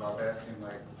questions about that. It seemed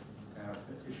like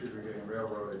issues were getting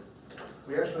railroaded.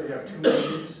 We actually have two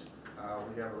meetings.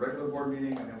 We have a regular board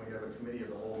meeting, and then we have a committee of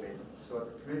the whole meeting. So at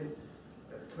the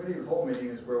committee of the whole meeting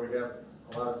is where we have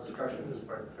a lot of discussion,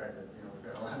 despite the fact that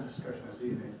we've got a lot of discussion this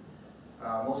evening.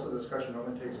 Most of the discussion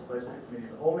normally takes place at the committee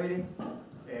of the whole meeting,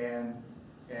 and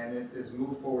it is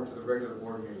moved forward to the regular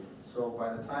board meeting. So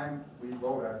by the time we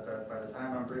vote on it, by the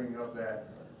time I'm bringing up that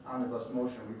omnibus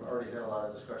motion, we've already had a lot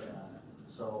of discussion on it.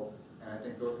 So, and I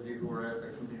think those of you who were at the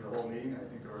committee of the whole meeting, I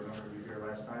think there were a number of you here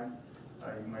last time,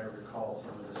 you might have recalled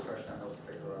some of the discussion on those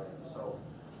particular items. So,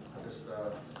 just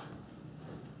a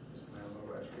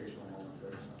little educational moment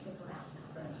there. Stick around.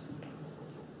 Thanks.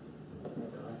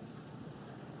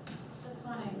 Just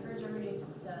want to encourage everybody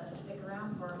to stick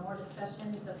around for more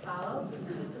discussion to follow.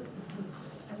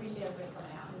 I appreciate everybody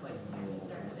coming out and voicing your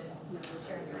concerns and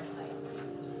sharing your insights.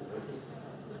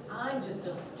 I'm just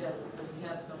gonna suggest, because we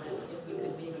have so many, if we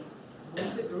could maybe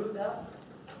move the group up,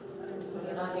 so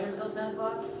they're not here until 10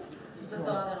 o'clock. Just a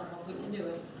thought, I don't know if we can do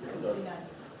it. It would be nice.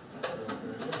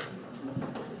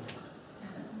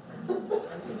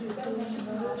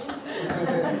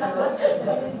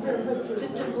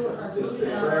 Just to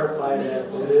clarify that,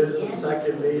 it is the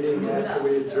second meeting after we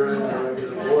adjourn the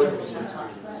regular board meeting. So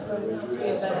we do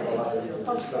have a lot of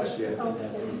discussion in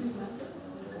that meeting.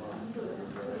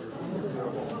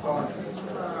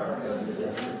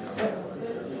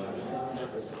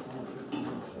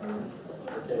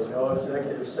 Okay, no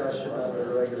executive session on the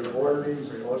regular board meetings,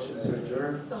 or motion to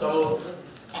adjourn. So,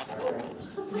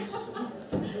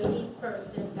 Ladies first,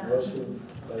 and Motion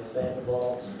by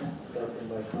Sandoval, second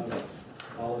by Clements.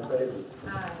 All in favor?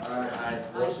 Aye. aye.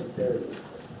 Motion carries.